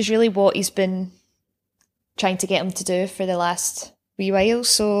himself, which is really what he's been trying to get him to do for the last wee while.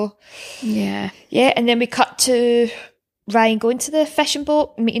 So yeah, and then we cut to Ryan going to the fishing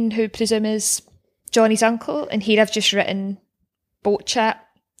boat, meeting who I presume is Johnny's uncle, and here I've just written boat chat.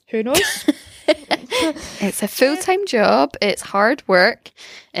 Who knows? It's a full-time job, it's hard work,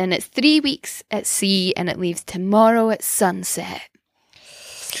 and it's 3 weeks at sea, and it leaves tomorrow at sunset.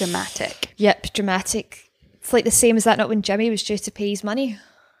 It's dramatic. Yep, dramatic. It's like the same as that not when Jimmy was due to pay his money.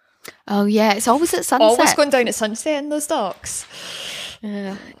 Oh yeah, it's always at sunset. Always going down at sunset in those docks.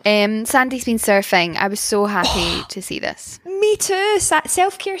 Sandy's been surfing. I was so happy to see this. Me too.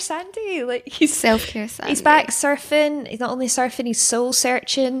 Self-care Sandy. Like, he's self-care Sandy. He's back surfing. He's not only surfing, he's soul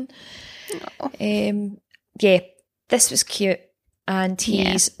searching. Oh. Yeah, this was cute. And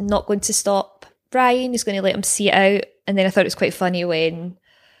he's not going to stop Ryan. He's going to let him see it out. And then I thought it was quite funny when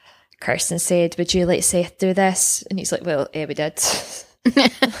Kirsten said, would you let Seth do this? And he's like, well, yeah, we did.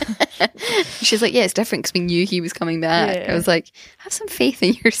 She's like, yeah, it's different because we knew he was coming back. I was like, have some faith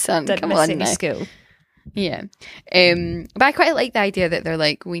in your son. Didn't Come on now. School. Yeah. But I quite like the idea that they're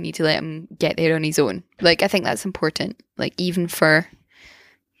like, we need to let him get there on his own. Like, I think that's important. Like, even for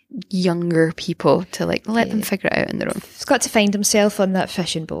younger people to like let them figure it out on their own. He's got to find himself on that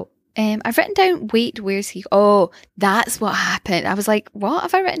fishing boat. I've written down, wait, where's he? Oh, that's what happened. I was like, what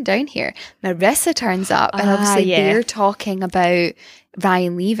have I written down here? Marissa turns up and obviously they're talking about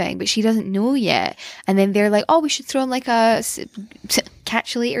Ryan leaving, but she doesn't know yet. And then they're like, oh, we should throw him like a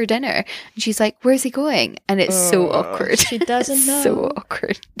catch you later dinner. And she's like, where's he going? And it's so awkward. She doesn't know. So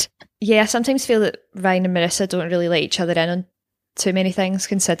awkward. Yeah, I sometimes feel that Ryan and Marissa don't really let each other in on too many things,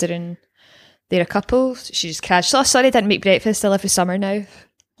 considering they're a couple. She just casual. Oh, sorry, I didn't make breakfast. I live with Summer now.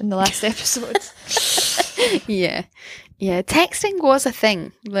 in the last episode. Yeah. Yeah. Texting was a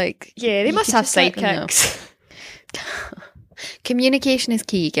thing. Like, Yeah, they you must could have just let them know. sidekicks. Communication is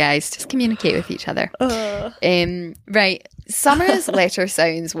key, guys. Just communicate with each other. Right. Summer's letter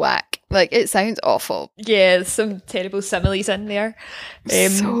sounds whack. Like, it sounds awful. Yeah, there's some terrible similes in there.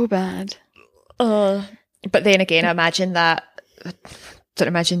 So bad. But then again, I imagine that,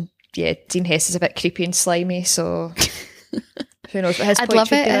 Dean Hess is a bit creepy and slimy, so who knows what his I'd point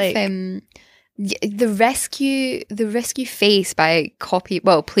love would it be if like. the rescue face by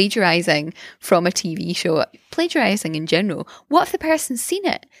plagiarizing from a TV show, plagiarizing in general. What if the person's seen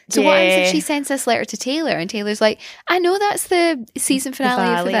it? So what happens if she sends this letter to Taylor and Taylor's like, I know that's the season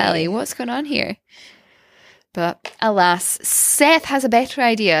finale of The Valley. What's going on here? But alas, Seth has a better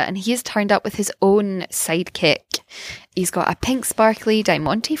idea and he has turned up with his own sidekick. He's got a pink sparkly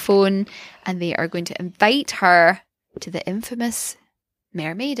Diamante phone and they are going to invite her to the infamous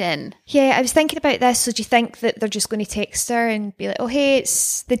Mermaid Inn. Yeah, I was thinking about this. So do you think that they're just going to text her and be like, oh, hey,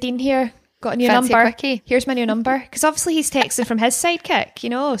 it's the Dean here. Got a new Fancy number. quickie. Here's my new number. Because obviously he's texting from his sidekick, you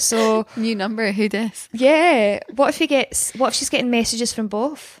know, so... New number, who dis? Yeah. What if she's getting messages from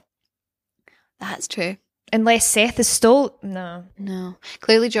both? That's true. Unless Seth is stole... No.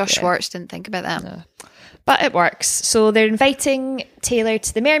 Clearly Josh Schwartz didn't think about that. No. But it works. So they're inviting Taylor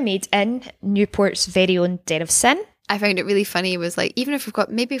to the Mermaid Inn, Newport's very own Den of Sin. I found it really funny. It was like, even if we've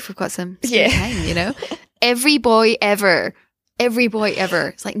got some Yeah. time, you know? Every boy ever.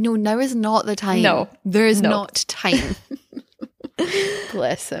 It's like, no, now is not the time. No. There is No. not time.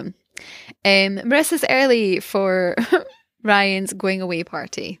 Bless him. Marissa's early for Ryan's going away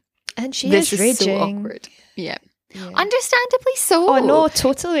party. And she This is is so raging. awkward. Yeah. Understandably so. Oh, no,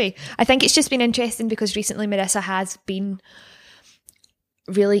 totally. I think it's just been interesting because recently Marissa has been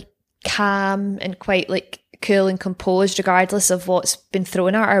really calm and quite like cool and composed regardless of what's been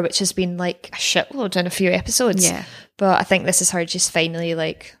thrown at her, which has been like a shitload in a few episodes. Yeah. But I think this is her just finally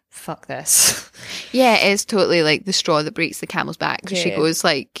like, fuck this. Yeah, it is totally like the straw that breaks the camel's back. She Yeah. goes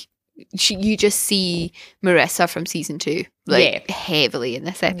like, you just see Marissa from season 2 like heavily in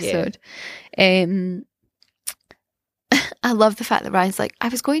this episode. I love the fact that Ryan's like, I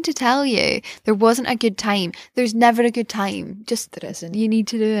was going to tell you there wasn't a good time. There's never a good time. Just There isn't. you need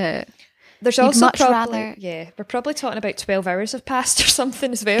to do it. There's You'd also much probably, rather- we're probably talking about 12 hours have passed or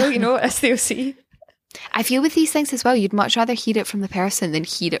something as well, you know, as they'll see. I feel with these things as well, you'd much rather hear it from the person than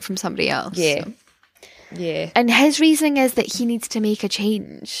hear it from somebody else. Yeah. So. Yeah. And his reasoning is that he needs to make a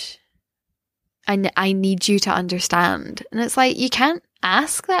change. And I need you to understand. And it's like, you can't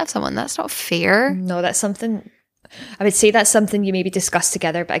ask that of someone. That's not fair. No, that's something, I would say that's something you maybe discuss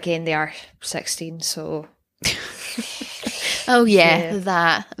together, but again, they are 16, so... Oh yeah,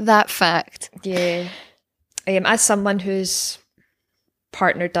 that fact. Yeah. As someone whose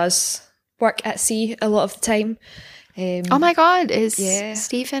partner does work at sea a lot of the time. Oh my God, is Yeah.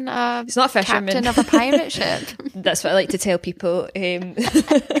 Stephen He's not a fisherman. captain of a pirate ship? That's what I like to tell people.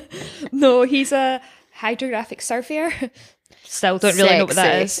 No, he's a hydrographic surveyor. Still don't really know what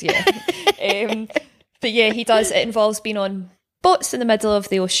that is. Yeah. But yeah, he does. It involves being on boats in the middle of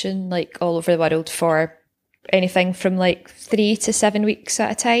the ocean, like all over the world for anything from like 3 to 7 weeks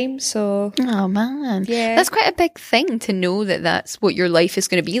at a time. So Oh man, Yeah. that's quite a big thing to know that that's what your life is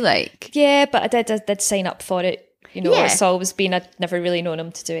going to be like. yeah, but I did sign up for it. You know, Yeah. it's always been, I'd never really known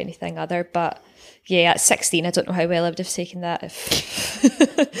him to do anything other, but yeah, at 16, I don't know how well I would have taken that if...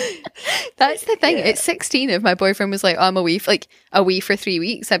 That's the thing. Yeah. At 16, if my boyfriend was like, I'm away for 3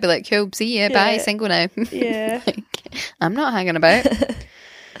 weeks, I'd be like, cool, see ya, bye, Yeah. single now. Yeah. Like, I'm not hanging about.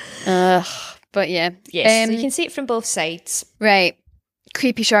 But yeah. Yes, so you can see it from both sides. Right.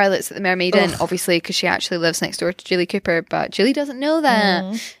 Creepy Charlotte's at the Mermaid Inn, Ugh. obviously, because she actually lives next door to Julie Cooper, but Julie doesn't know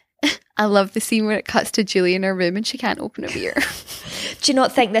that. I love the scene where it cuts to Julie in her room and she can't open a beer. Do you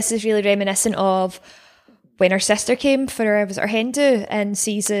not think this is really reminiscent of when her sister came for her, was it her hen do in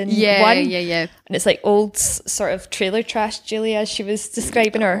season 1? Yeah. And it's like old sort of trailer trash Julie as she was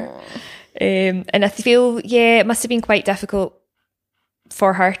describing her. And I feel, it must have been quite difficult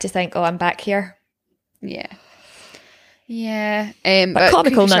for her to think, oh, I'm back here. Yeah. Yeah. But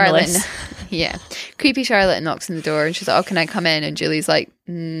comical Creepy nonetheless. Yeah. Creepy Charlotte knocks on the door and she's like, oh, can I come in? And Julie's like,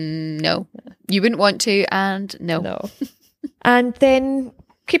 no. You wouldn't want to, and no. No. And then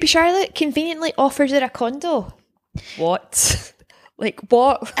Creepy Charlotte conveniently offers her a condo. What? Like,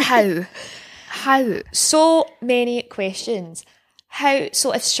 what? How? So many questions. How?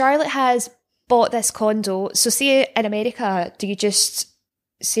 So if Charlotte has bought this condo, so say in America, do you just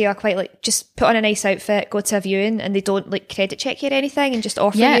say, I quite like, just put on a nice outfit, go to a viewing, and they don't like credit check you or anything and just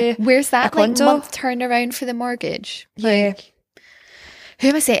offer Yeah. you Where's that a like condo? month turnaround for the mortgage? Yeah. Like, Who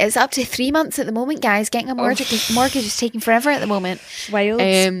am I saying? It's up to 3 months at the moment, guys. Getting a mortgage is taking forever at the moment. Wild.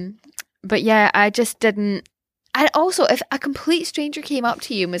 But yeah, I just didn't. And also, if a complete stranger came up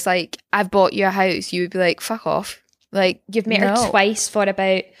to you and was like, I've bought you a house, you would be like, fuck off. Like, you've met her twice for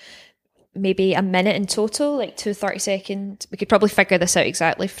about maybe a minute in total, like 2 30-second. We could probably figure this out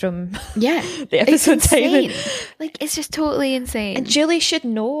exactly from the episode timing. Like, it's just totally insane. And Julie should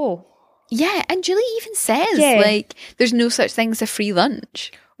know. Yeah, and Julie even says, like, there's no such thing as a free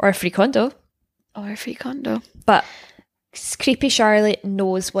lunch. Or a free condo. But creepy Charlotte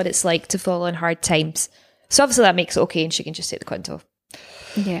knows what it's like to fall on hard times. So obviously that makes it okay and she can just take the condo.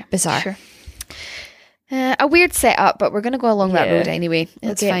 Yeah. Bizarre. Sure. A weird setup, but we're going to go along that road anyway.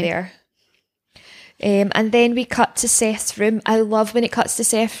 It's fine. There. And then we cut to Seth's room. I love when it cuts to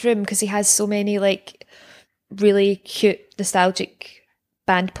Seth's room because he has so many like really cute, nostalgic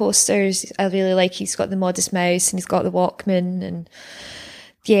band posters. I really like he's got the Modest Mouse and he's got the Walkman and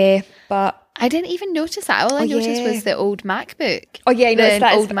but I didn't even notice that. All I noticed was the old MacBook. Oh yeah, I noticed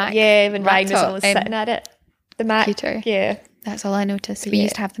that old Mac. Yeah, when Ryan was always sitting at it. The Mac. Computer. Yeah. That's all I noticed. We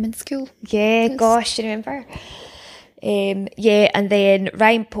used to have them in school. Yeah, gosh, you remember? And then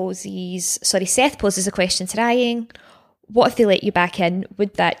Seth poses a question to Ryan. What if they let you back in?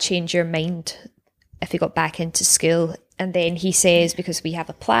 Would that change your mind if you got back into school? And then he says, because we have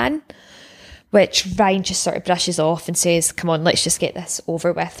a plan, which Ryan just sort of brushes off and says, come on, let's just get this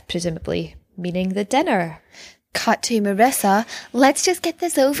over with, presumably meaning the dinner. Cut to Marissa, let's just get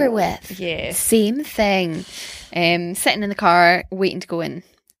this over with. Yeah. Same thing. Sitting in the car, waiting to go in.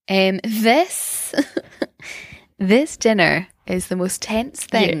 This dinner is the most tense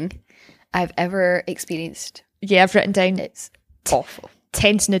thing I've ever experienced. Yeah, I've written down it's awful.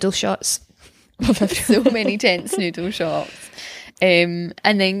 Tense noodle shots. So many tense noodle shots. And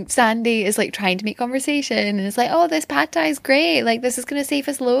then Sandy is like trying to make conversation and it's like, oh, this pad thai is great. Like, this is going to save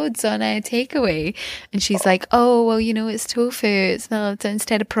us loads on a takeaway. And she's like, oh, well, it's tofu. It's not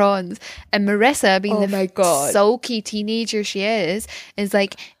instead of prawns. And Marissa, being sulky teenager she is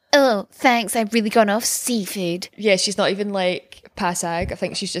like, oh, thanks. I've really gone off seafood. Yeah, she's not even like passag. I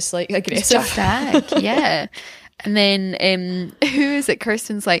think she's just like aggressive. Just ag, yeah. And then, who is it?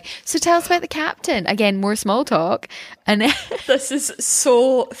 Kirsten's like, so tell us about the captain. Again, more small talk. And this is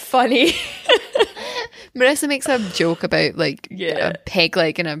so funny. Marissa makes a joke about like a peg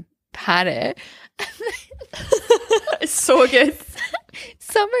leg and a parrot. It's so good.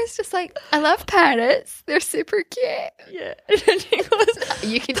 Summer's just like, I love parrots. They're super cute. Yeah. And then he goes,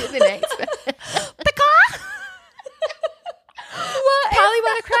 you can do the next bit. Pika! What? Pally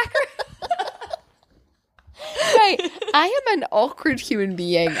want a cracker? Right, I am an awkward human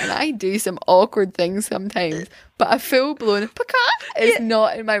being and I do some awkward things sometimes, but a full-blown paka is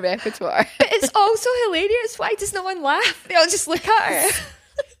not in my repertoire. But it's also hilarious. Why does no one laugh? They all just look at her.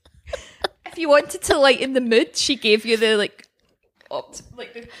 If you wanted to lighten the mood, she gave you the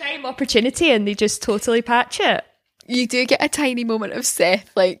the prime opportunity and they just totally patch it. You do get a tiny moment of Seth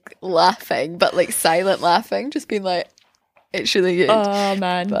like laughing, but like silent laughing, just being like, it's really good. Oh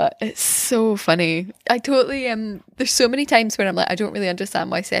man. But it's so funny. I totally there's so many times where I'm like, I don't really understand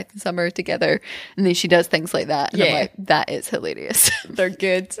why Seth and Summer are together. And then she does things like that. And I'm like, that is hilarious. They're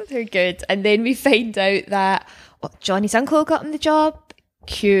good. They're good. And then we find out that Johnny's uncle got him the job.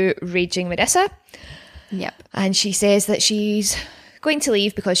 Cue raging Marissa. Yep. And she says that she's going to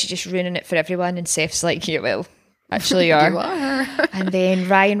leave because she's just ruining it for everyone. And Seth's like, yeah, well, actually you are. You are. And then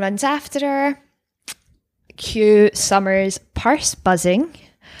Ryan runs after her. Cue Summer's purse buzzing,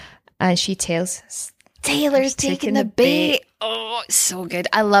 and she tells us Taylor's taking the bait. Oh, it's so good.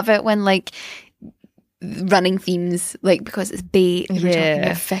 I love it when like running themes, like because it's bait and we're talking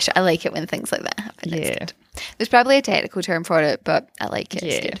about fish. I like it when things like that happen. Yeah. There's probably a technical term for it, but I like it.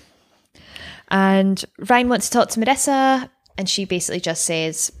 It's good. And Ryan wants to talk to Marissa, and she basically just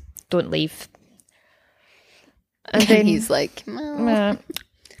says, don't leave. And then he's like, no.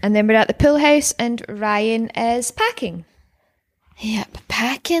 And then we're at the pool house and Ryan is packing. Yep,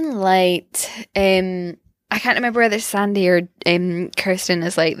 packing light. I can't remember whether Sandy or Kirsten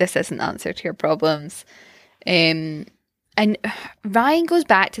is like, this isn't the answer to your problems. And Ryan goes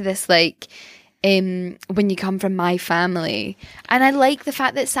back to this like, when you come from my family. And I like the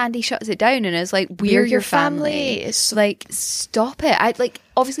fact that Sandy shuts it down and is like, we're your family. It's like, stop it.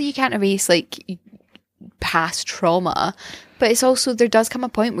 Obviously you can't erase like past trauma, but it's also, there does come a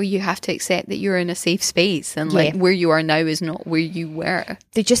point where you have to accept that you're in a safe space and like where you are now is not where you were.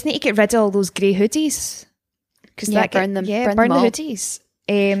 They just need to get rid of all those grey hoodies. Burn them. Burn the hoodies.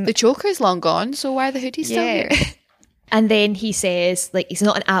 The choker's long gone, so why are the hoodies still here? And then he says, like, he's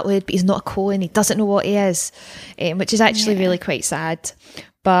not an Atwood, but he's not a Cohen. He doesn't know what he is, which is actually really quite sad.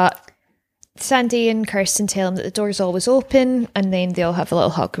 But Sandy and Kirsten tell him that the door's always open, and then they all have a little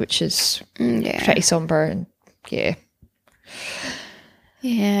hug, which is pretty somber. And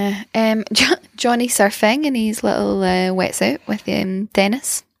Johnny surfing in his little wetsuit with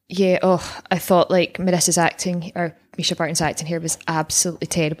Dennis. Yeah, I thought like Marissa's acting, or Misha Barton's acting here, was absolutely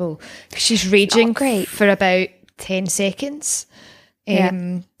terrible. She's raging for about 10 seconds.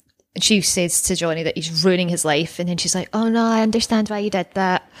 And she says to Johnny that he's ruining his life, and then she's like, oh no, I understand why you did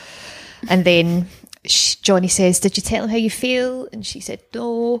that. And then Johnny says, did you tell him how you feel? And she said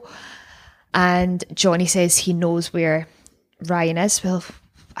no. And Johnny says he knows where Ryan is. Well,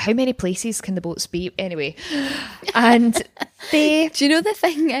 how many places can the boats be? Anyway. And they... Do you know the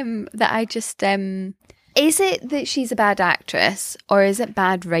thing that I just... is it that she's a bad actress, or is it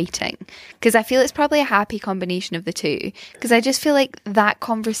bad writing? Because I feel it's probably a happy combination of the two. Because I just feel like that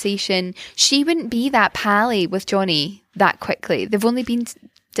conversation, she wouldn't be that pally with Johnny that quickly. They've only been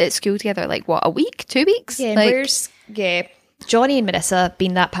at school together, like, what, a week? 2 weeks? Yeah, like, Johnny and Marissa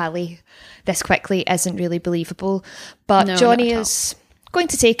being that pally this quickly isn't really believable. But no, Johnny is going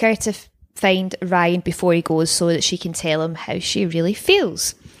to take her to find Ryan before he goes, so that she can tell him how she really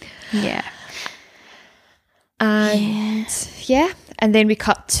feels. Yeah. And and then we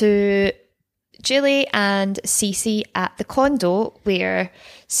cut to Julie and Cece at the condo, where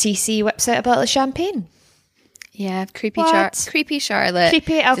Cece whips out a bottle of champagne. Yeah, creepy Charlotte.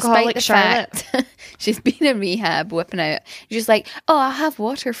 Creepy alcoholic Charlotte. She's been in rehab, whipping out. She's just like, oh, I'll have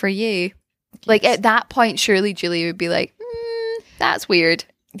water for you. Yes. Like, at that point, surely Julie would be like, that's weird.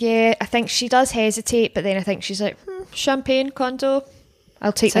 Yeah, I think she does hesitate, but then I think she's like, champagne, condo.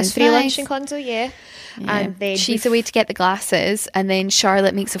 I'll take this free lunch in condo, yeah. And then she's away to get the glasses, and then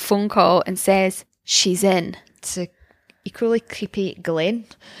Charlotte makes a phone call and says she's in. To equally creepy Glenn.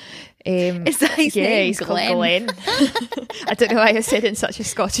 Is that his name? He's called Glenn. I don't know why I said it in such a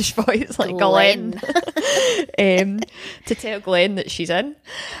Scottish voice, like Glenn. To tell Glenn that she's in.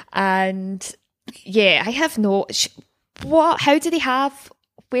 And yeah, I have no... What? How do they have...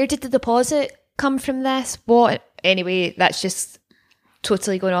 Where did the deposit come from this? What? Anyway, that's just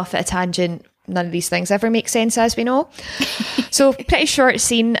totally going off at a tangent. None of these things ever make sense, as we know. So, pretty short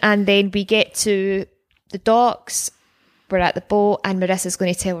scene, and then we get to the docks. We're at the boat, and Marissa's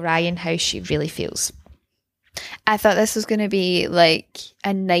going to tell Ryan how she really feels. I thought this was going to be like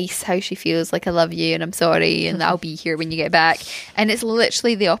a nice how she feels, like I love you and I'm sorry and I'll be here when you get back. And it's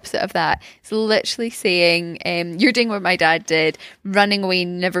literally the opposite of that. It's literally saying, you're doing what my dad did. Running away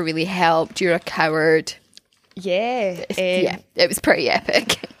never really helped. You're a coward. Yeah. It was pretty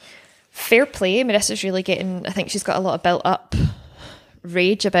epic. Fair play. Marissa's really getting, I think she's got a lot of built up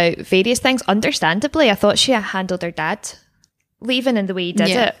rage about various things. Understandably, I thought she handled her dad leaving and the way he did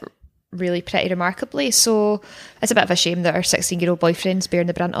it really pretty remarkably. So it's a bit of a shame that her 16-year-old boyfriend's bearing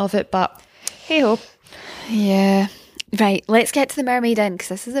the brunt of it, but hey ho. Yeah. Right, let's get to the Mermaid Inn, because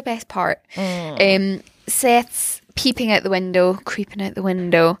this is the best part. Seth's peeping out the window, creeping out the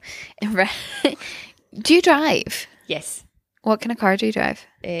window. Do you drive? Yes. What kind of car do you drive?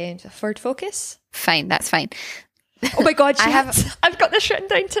 A Ford Focus. Fine, that's fine. Oh my God, I've got this written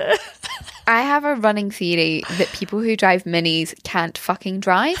down too. I have a running theory that people who drive minis can't fucking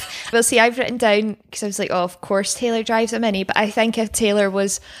drive. Well, see, I've written down, because I was like, oh, of course Taylor drives a mini, but I think if Taylor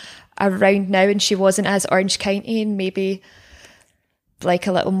was around now and she wasn't as Orange County and maybe like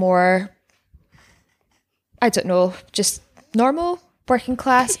a little more, I don't know, just normal working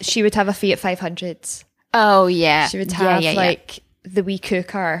class, she would have a Fiat 500s. Oh yeah. She would have the wee cool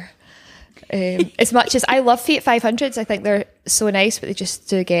car. As much as I love Fiat 500s, I think they're so nice, but they just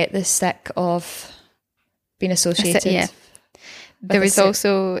do get the stick of being associated. There was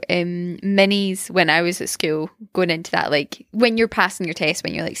also minis when I was at school, going into that, like when you're passing your test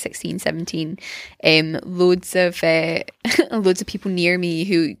when you're like 16, 17, loads of people near me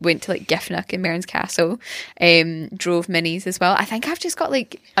who went to like Giffnock and Mearns Castle drove minis as well. I think I've just got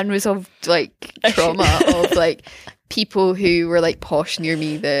like unresolved like trauma of like people who were like posh near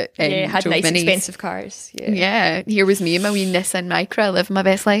me that had drove nice minis. expensive cars. Yeah, here was me and my wee Nissan Micra living my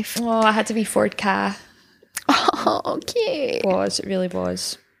best life. Oh, I had to be Ford Ka. Oh, cute. It really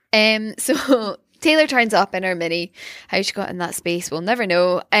was. So Taylor turns up in her mini. How she got in that space, we'll never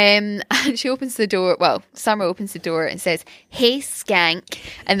know. And she opens the door. Well, Summer opens the door and says, "Hey, skank,"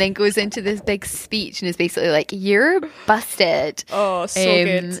 and then goes into this big speech and is basically like, "You're busted." Oh, so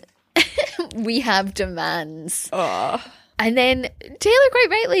good. We have demands. Oh. And then Taylor quite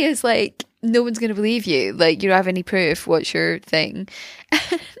rightly is like, no one's going to believe you. Like, you don't have any proof. What's your thing?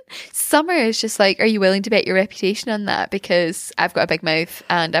 Summer is just like, are you willing to bet your reputation on that? Because I've got a big mouth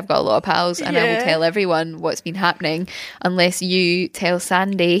and I've got a lot of pals, and I will tell everyone what's been happening unless you tell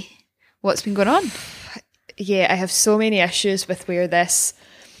Sandy what's been going on. Yeah, I have so many issues with where this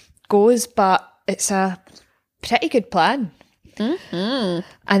goes, but it's a pretty good plan. Mm-hmm.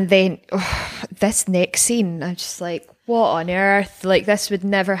 And then this next scene, I'm just like, what on earth? Like, this would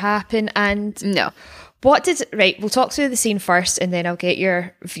never happen. And no. Right, we'll talk through the scene first, and then I'll get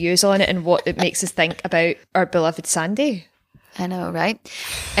your views on it and what it makes us think about our beloved Sandy. I know, right?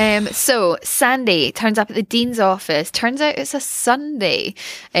 So Sandy turns up at the dean's office. Turns out it's a Sunday.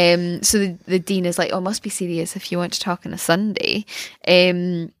 So the dean is like, oh, must be serious if you want to talk on a Sunday.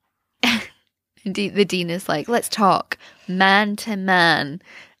 The dean is like, let's talk man to man.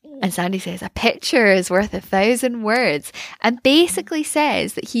 And Sandy says, a picture is worth 1,000 words. And basically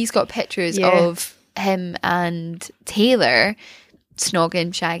says that he's got pictures of him and Taylor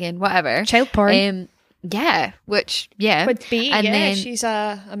snogging, shagging, whatever. Child porn. Would be, and then she's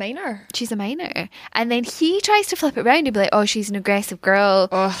a minor. She's a minor. And then he tries to flip it around and be like, oh, she's an aggressive girl.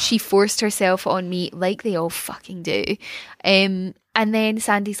 Ugh. She forced herself on me, like they all fucking do. And then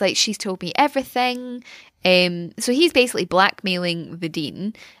Sandy's like, she's told me everything. So he's basically blackmailing the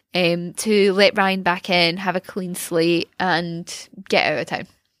dean to let Ryan back in, have a clean slate, and get out of town.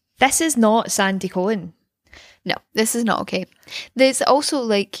 This is not Sandy Cohen. No, this is not okay. There's also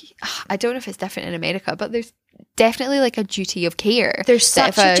like, I don't know if it's different in America, but there's definitely like a duty of care. There's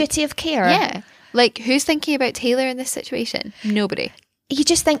such a duty of care. Yeah. Like, who's thinking about Taylor in this situation? Nobody. You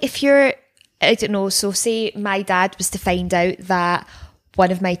just think if you're, I don't know, so say my dad was to find out that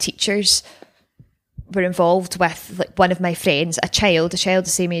one of my teachers were involved with like one of my friends, a child the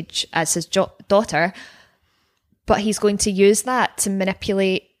same age as his daughter, but he's going to use that to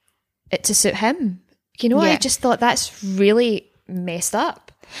manipulate it to suit him. You know, I just thought that's really messed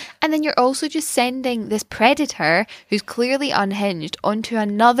up. And then you're also just sending this predator who's clearly unhinged onto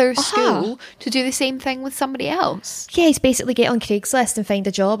another school to do the same thing with somebody else. Yeah, he's basically get on Craigslist and find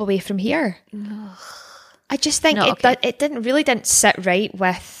a job away from here. I just think it didn't sit right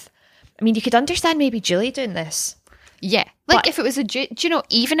with, I mean, you could understand maybe Julie doing this. Yeah. Like, if it was do you know,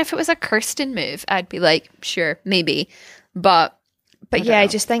 even if it was a Kirsten move, I'd be like, sure, maybe. But yeah, I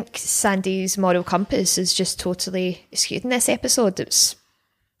just think Sandy's moral compass is just totally skewed in this episode. It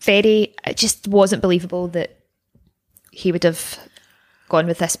just wasn't believable that he would have gone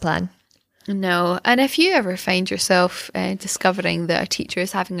with this plan. No. And if you ever find yourself discovering that a teacher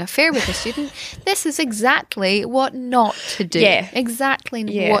is having an affair with a student, this is exactly what not to do. Yeah. Exactly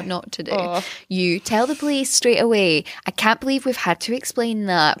what not to do. Oh. You tell the police straight away. I can't believe we've had to explain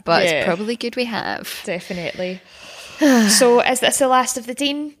that, but it's probably good we have. Definitely. So is this the last of the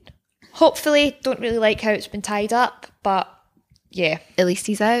dean? Hopefully. Don't really like how it's been tied up, but yeah. At least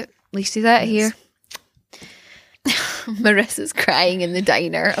he's out. At least he's out of here. Marissa's crying in the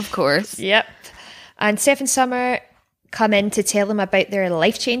diner, of course. Yep. And Steph and Summer come in to tell them about their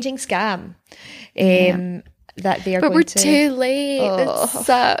life-changing scam. That they are but going we're to... too late. It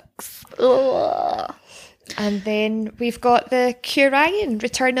sucks. Ugh. And then we've got the Q Ryan,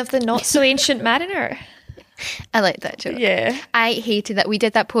 Return of the Not-So-Ancient Mariner. I like that joke. Yeah. I hated that. We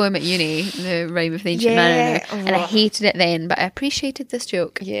did that poem at uni, The Rime of the Ancient Mariner, and I hated it then, but I appreciated this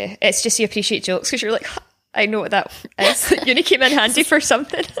joke. Yeah. It's just you appreciate jokes because you're like, I know what that is. Uni came in handy for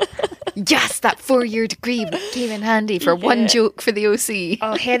something. Yes, that 4-year degree came in handy for one joke for the OC.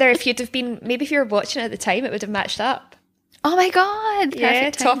 Oh, Heather, if you'd have been, maybe if you were watching it at the time, it would have matched up. Oh my God.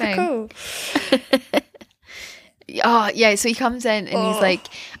 Perfect topical. Oh, yeah, so he comes in and he's like,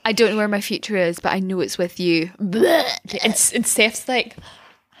 I don't know where my future is, but I know it's with you. And Steph's like,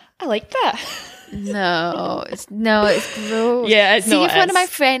 I like that. No, it's gross. Yeah, if one of my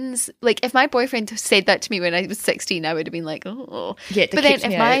friends, like if my boyfriend said that to me when I was 16, I would have been like, oh. Yeah, but then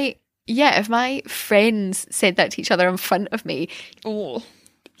if my friends said that to each other in front of me,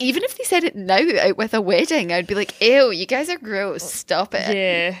 even if they said it now out with a wedding, I'd be like, ew, you guys are gross. Stop it.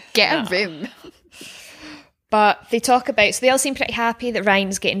 Yeah. Get a room. But they talk about, so they all seem pretty happy that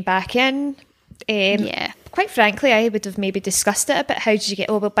Ryan's getting back in. Quite frankly, I would have maybe discussed it a bit. How did you get,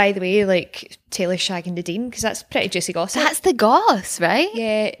 well, by the way, like Taylor shagging the dean? Because that's pretty juicy gossip. That's the goss, right?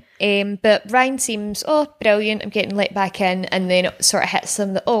 Yeah. But Ryan seems, brilliant, I'm getting let back in. And then it sort of hits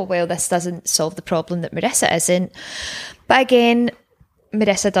him that, well, this doesn't solve the problem that Marissa isn't. But again,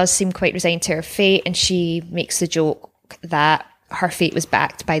 Marissa does seem quite resigned to her fate. And she makes the joke that her fate was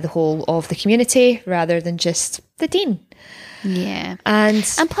backed by the whole of the community rather than just the dean. Yeah. And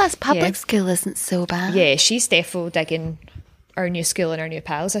plus public school isn't so bad. Yeah, she's defo digging our new school and our new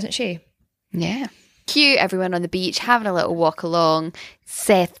pals, isn't she? Yeah. cute. Everyone on the beach having a little walk along.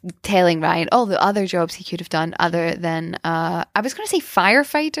 Seth telling Ryan all the other jobs he could have done other than I was going to say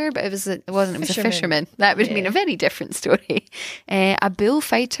firefighter, but it wasn't. It was a fisherman. That would have been a very different story. A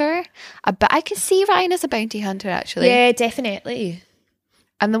bullfighter. I could see Ryan as a bounty hunter, actually. Yeah, definitely.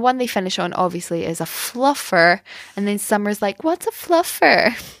 And the one they finish on, obviously, is a fluffer. And then Summer's like, what's a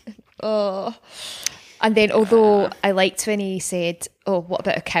fluffer? Oh. And then, although I liked when he said, oh, what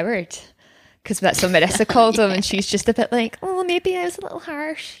about a coward? Because that's what Marissa called him. And she's just a bit like, oh, maybe I was a little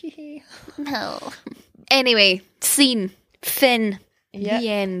harsh. No. Anyway, scene. Finn. Yep. The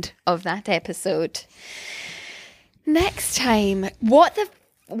end of that episode. Next time, what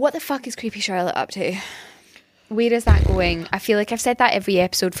the fuck is Creepy Charlotte up to? Where is that going? I feel like I've said that every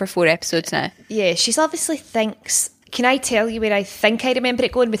episode for 4 episodes now. Yeah, she's obviously thinks... Can I tell you where I think I remember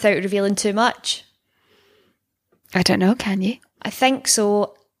it going without revealing too much? I don't know, can you? I think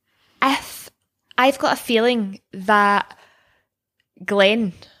so. If I've got a feeling that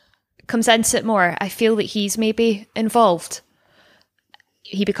Glenn comes into it more, I feel that he's maybe involved.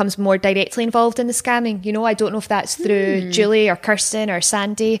 He becomes more directly involved in the scamming. You know, I don't know if that's through Julie or Kirsten or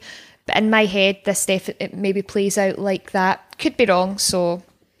Sandy, but in my head, this stuff, it maybe plays out like that. Could be wrong, so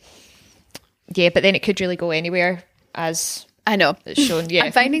yeah, but then it could really go anywhere, as I know it's shown. Yeah,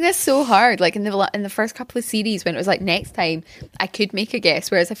 I'm finding this so hard. Like in the first couple of series, when it was like next time, I could make a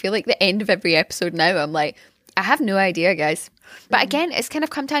guess. Whereas I feel like the end of every episode now, I'm like, I have no idea, guys. But again, it's kind of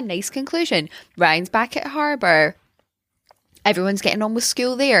come to a nice conclusion. Ryan's back at Harbour. Everyone's getting on with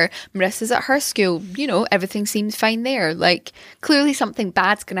school there. Marissa's at her school. You know, everything seems fine there. Like, clearly something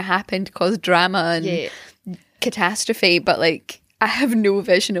bad's going to happen to cause drama and catastrophe. But, like, I have no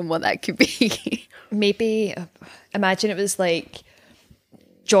vision on what that could be. Maybe, imagine it was like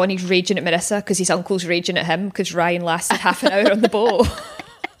Johnny's raging at Marissa because his uncle's raging at him because Ryan lasted half an hour on the boat.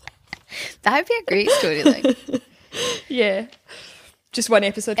 That would be a great storyline. Yeah. Just one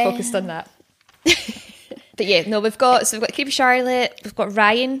episode focused on that. But yeah, no, we've got Creepy Charlotte, we've got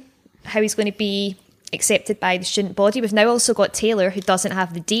Ryan, how he's going to be accepted by the student body. We've now also got Taylor, who doesn't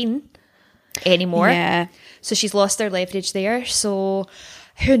have the dean anymore. Yeah. So she's lost her leverage there. So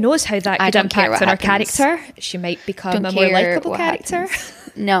who knows how that could impact on her character. She might become a more likeable character.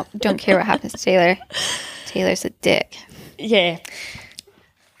 No, don't care what happens to Taylor. Taylor's a dick. Yeah.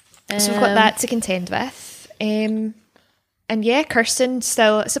 So we've got that to contend with. And yeah, Kirsten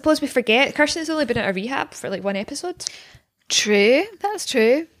still, I suppose we forget, Kirsten's only been at a rehab for like 1 episode. True, that's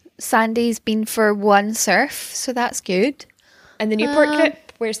true. Sandy's been for 1 surf, so that's good. And the Newport group,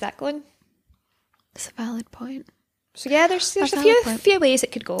 where's that going? That's a valid point. So yeah, there's a few ways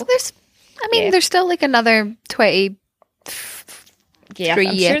it could go. There's still like another 23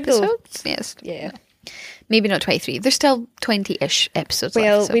 episodes. Yes. Yeah. Maybe not 23. There's still 20-ish episodes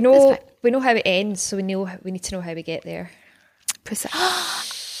well, left. So we know how it ends, so we need to know how we get there. I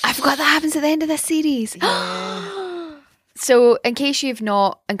forgot that happens at the end of this series. Yeah. So, in case you're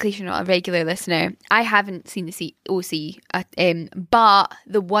not a regular listener, I haven't seen the OC, but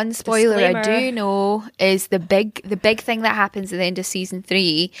the one spoiler I do know is the big thing that happens at the end of season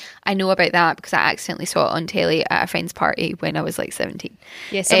 3. I know about that because I accidentally saw it on telly at a friend's party when I was like 17.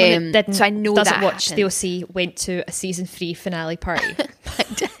 Yeah, someone that so I know doesn't that watch happens. the OC went to a season 3 finale party. I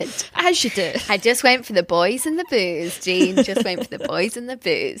did. As you do. I just went for the boys and the booze, Jane. Just went for the boys and the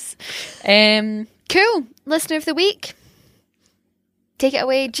booze. Cool. Listener of the week. Take it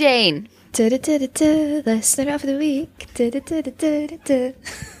away, Jane. Listener of the week.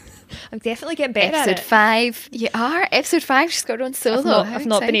 I'm definitely getting better at it. Episode 5. You are? Episode 5, she's got her own solo. I've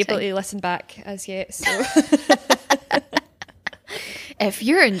not been able to listen back as yet, so... If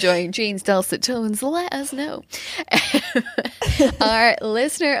you're enjoying Jane's dulcet tones, let us know. Our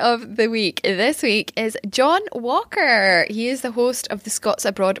listener of the week this week is John Walker. He is the host of the Scots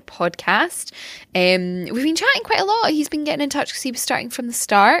Abroad podcast. We've been chatting quite a lot. He's been getting in touch because he was starting from the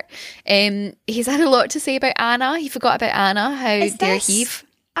start. He's had a lot to say about Anna. He forgot about Anna. How dare he?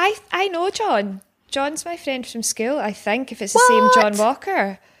 I know John. John's my friend from school, I think, if it's the same John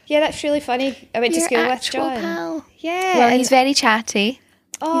Walker. Yeah, that's really funny. I went to school with John. Pal. Yeah. Well, he's very chatty.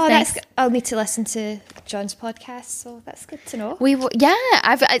 Oh, nice. I'll need to listen to John's podcast, so that's good to know.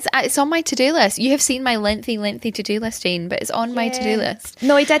 It's on my to-do list. You have seen my lengthy to-do list, Jane, but it's on my to-do list.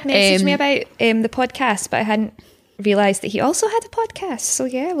 No, he did message me about the podcast, but I hadn't realised that he also had a podcast. So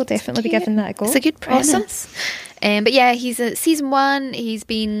yeah, we'll definitely be giving that a go. It's a good premise. Awesome. But yeah, he's at season 1. He's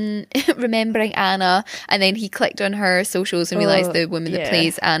been remembering Anna, and then he clicked on her socials and realised the woman that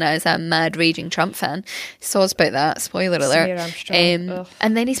plays Anna is a mad raging Trump fan. Soz about that. Spoiler alert.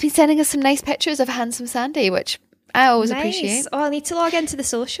 And then he's been sending us some nice pictures of handsome Sandy, which I always Nice. appreciate. Oh, I need to log into the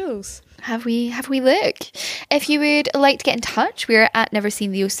socials. Have we look? If you would like to get in touch, we're at Never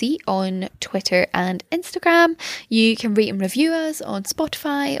Seen the OC on Twitter and Instagram. You can rate and review us on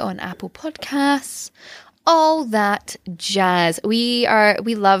Spotify, on Apple Podcasts, all that jazz. We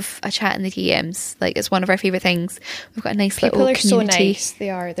love a chat in the DMs. Like, it's one of our favourite things. We've got a nice People little are so community. nice.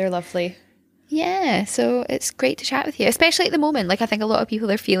 They're lovely. Yeah, so it's great to chat with you, especially at the moment. Like, I think a lot of people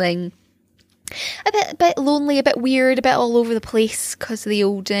are feeling a bit lonely, a bit weird, a bit all over the place because of the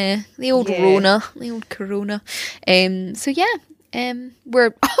old Rona, the old Corona. So yeah,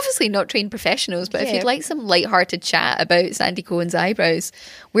 we're obviously not trained professionals, but if you'd like some light-hearted chat about Sandy Cohen's eyebrows,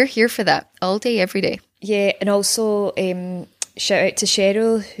 we're here for that all day, every day. Yeah, and also shout out to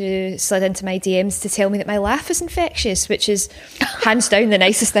Cheryl, who slid into my DMs to tell me that my laugh is infectious, which is hands down the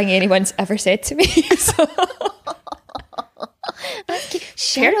nicest thing anyone's ever said to me. So.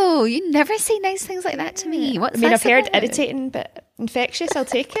 Cheryl, you never say nice things like that to me. I've heard irritating, but infectious, I'll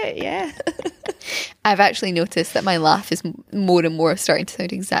take it, yeah. I've actually noticed that my laugh is more and more starting to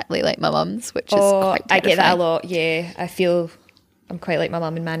sound exactly like my mum's, which is quite terrifying. I get that a lot, yeah. I feel I'm quite like my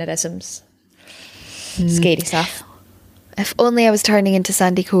mum in mannerisms. Scary stuff. If only I was turning into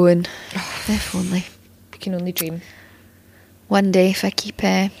Sandy Cohen. If only. You can only dream. One day, if I keep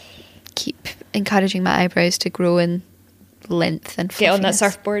encouraging my eyebrows to grow in length and fluffiness. Get on that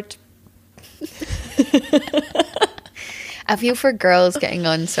surfboard. I feel for girls getting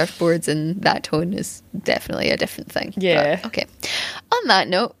on surfboards in that tone is definitely a different thing. Yeah. But, okay. On that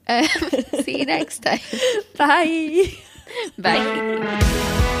note, see you next time. Bye. Bye.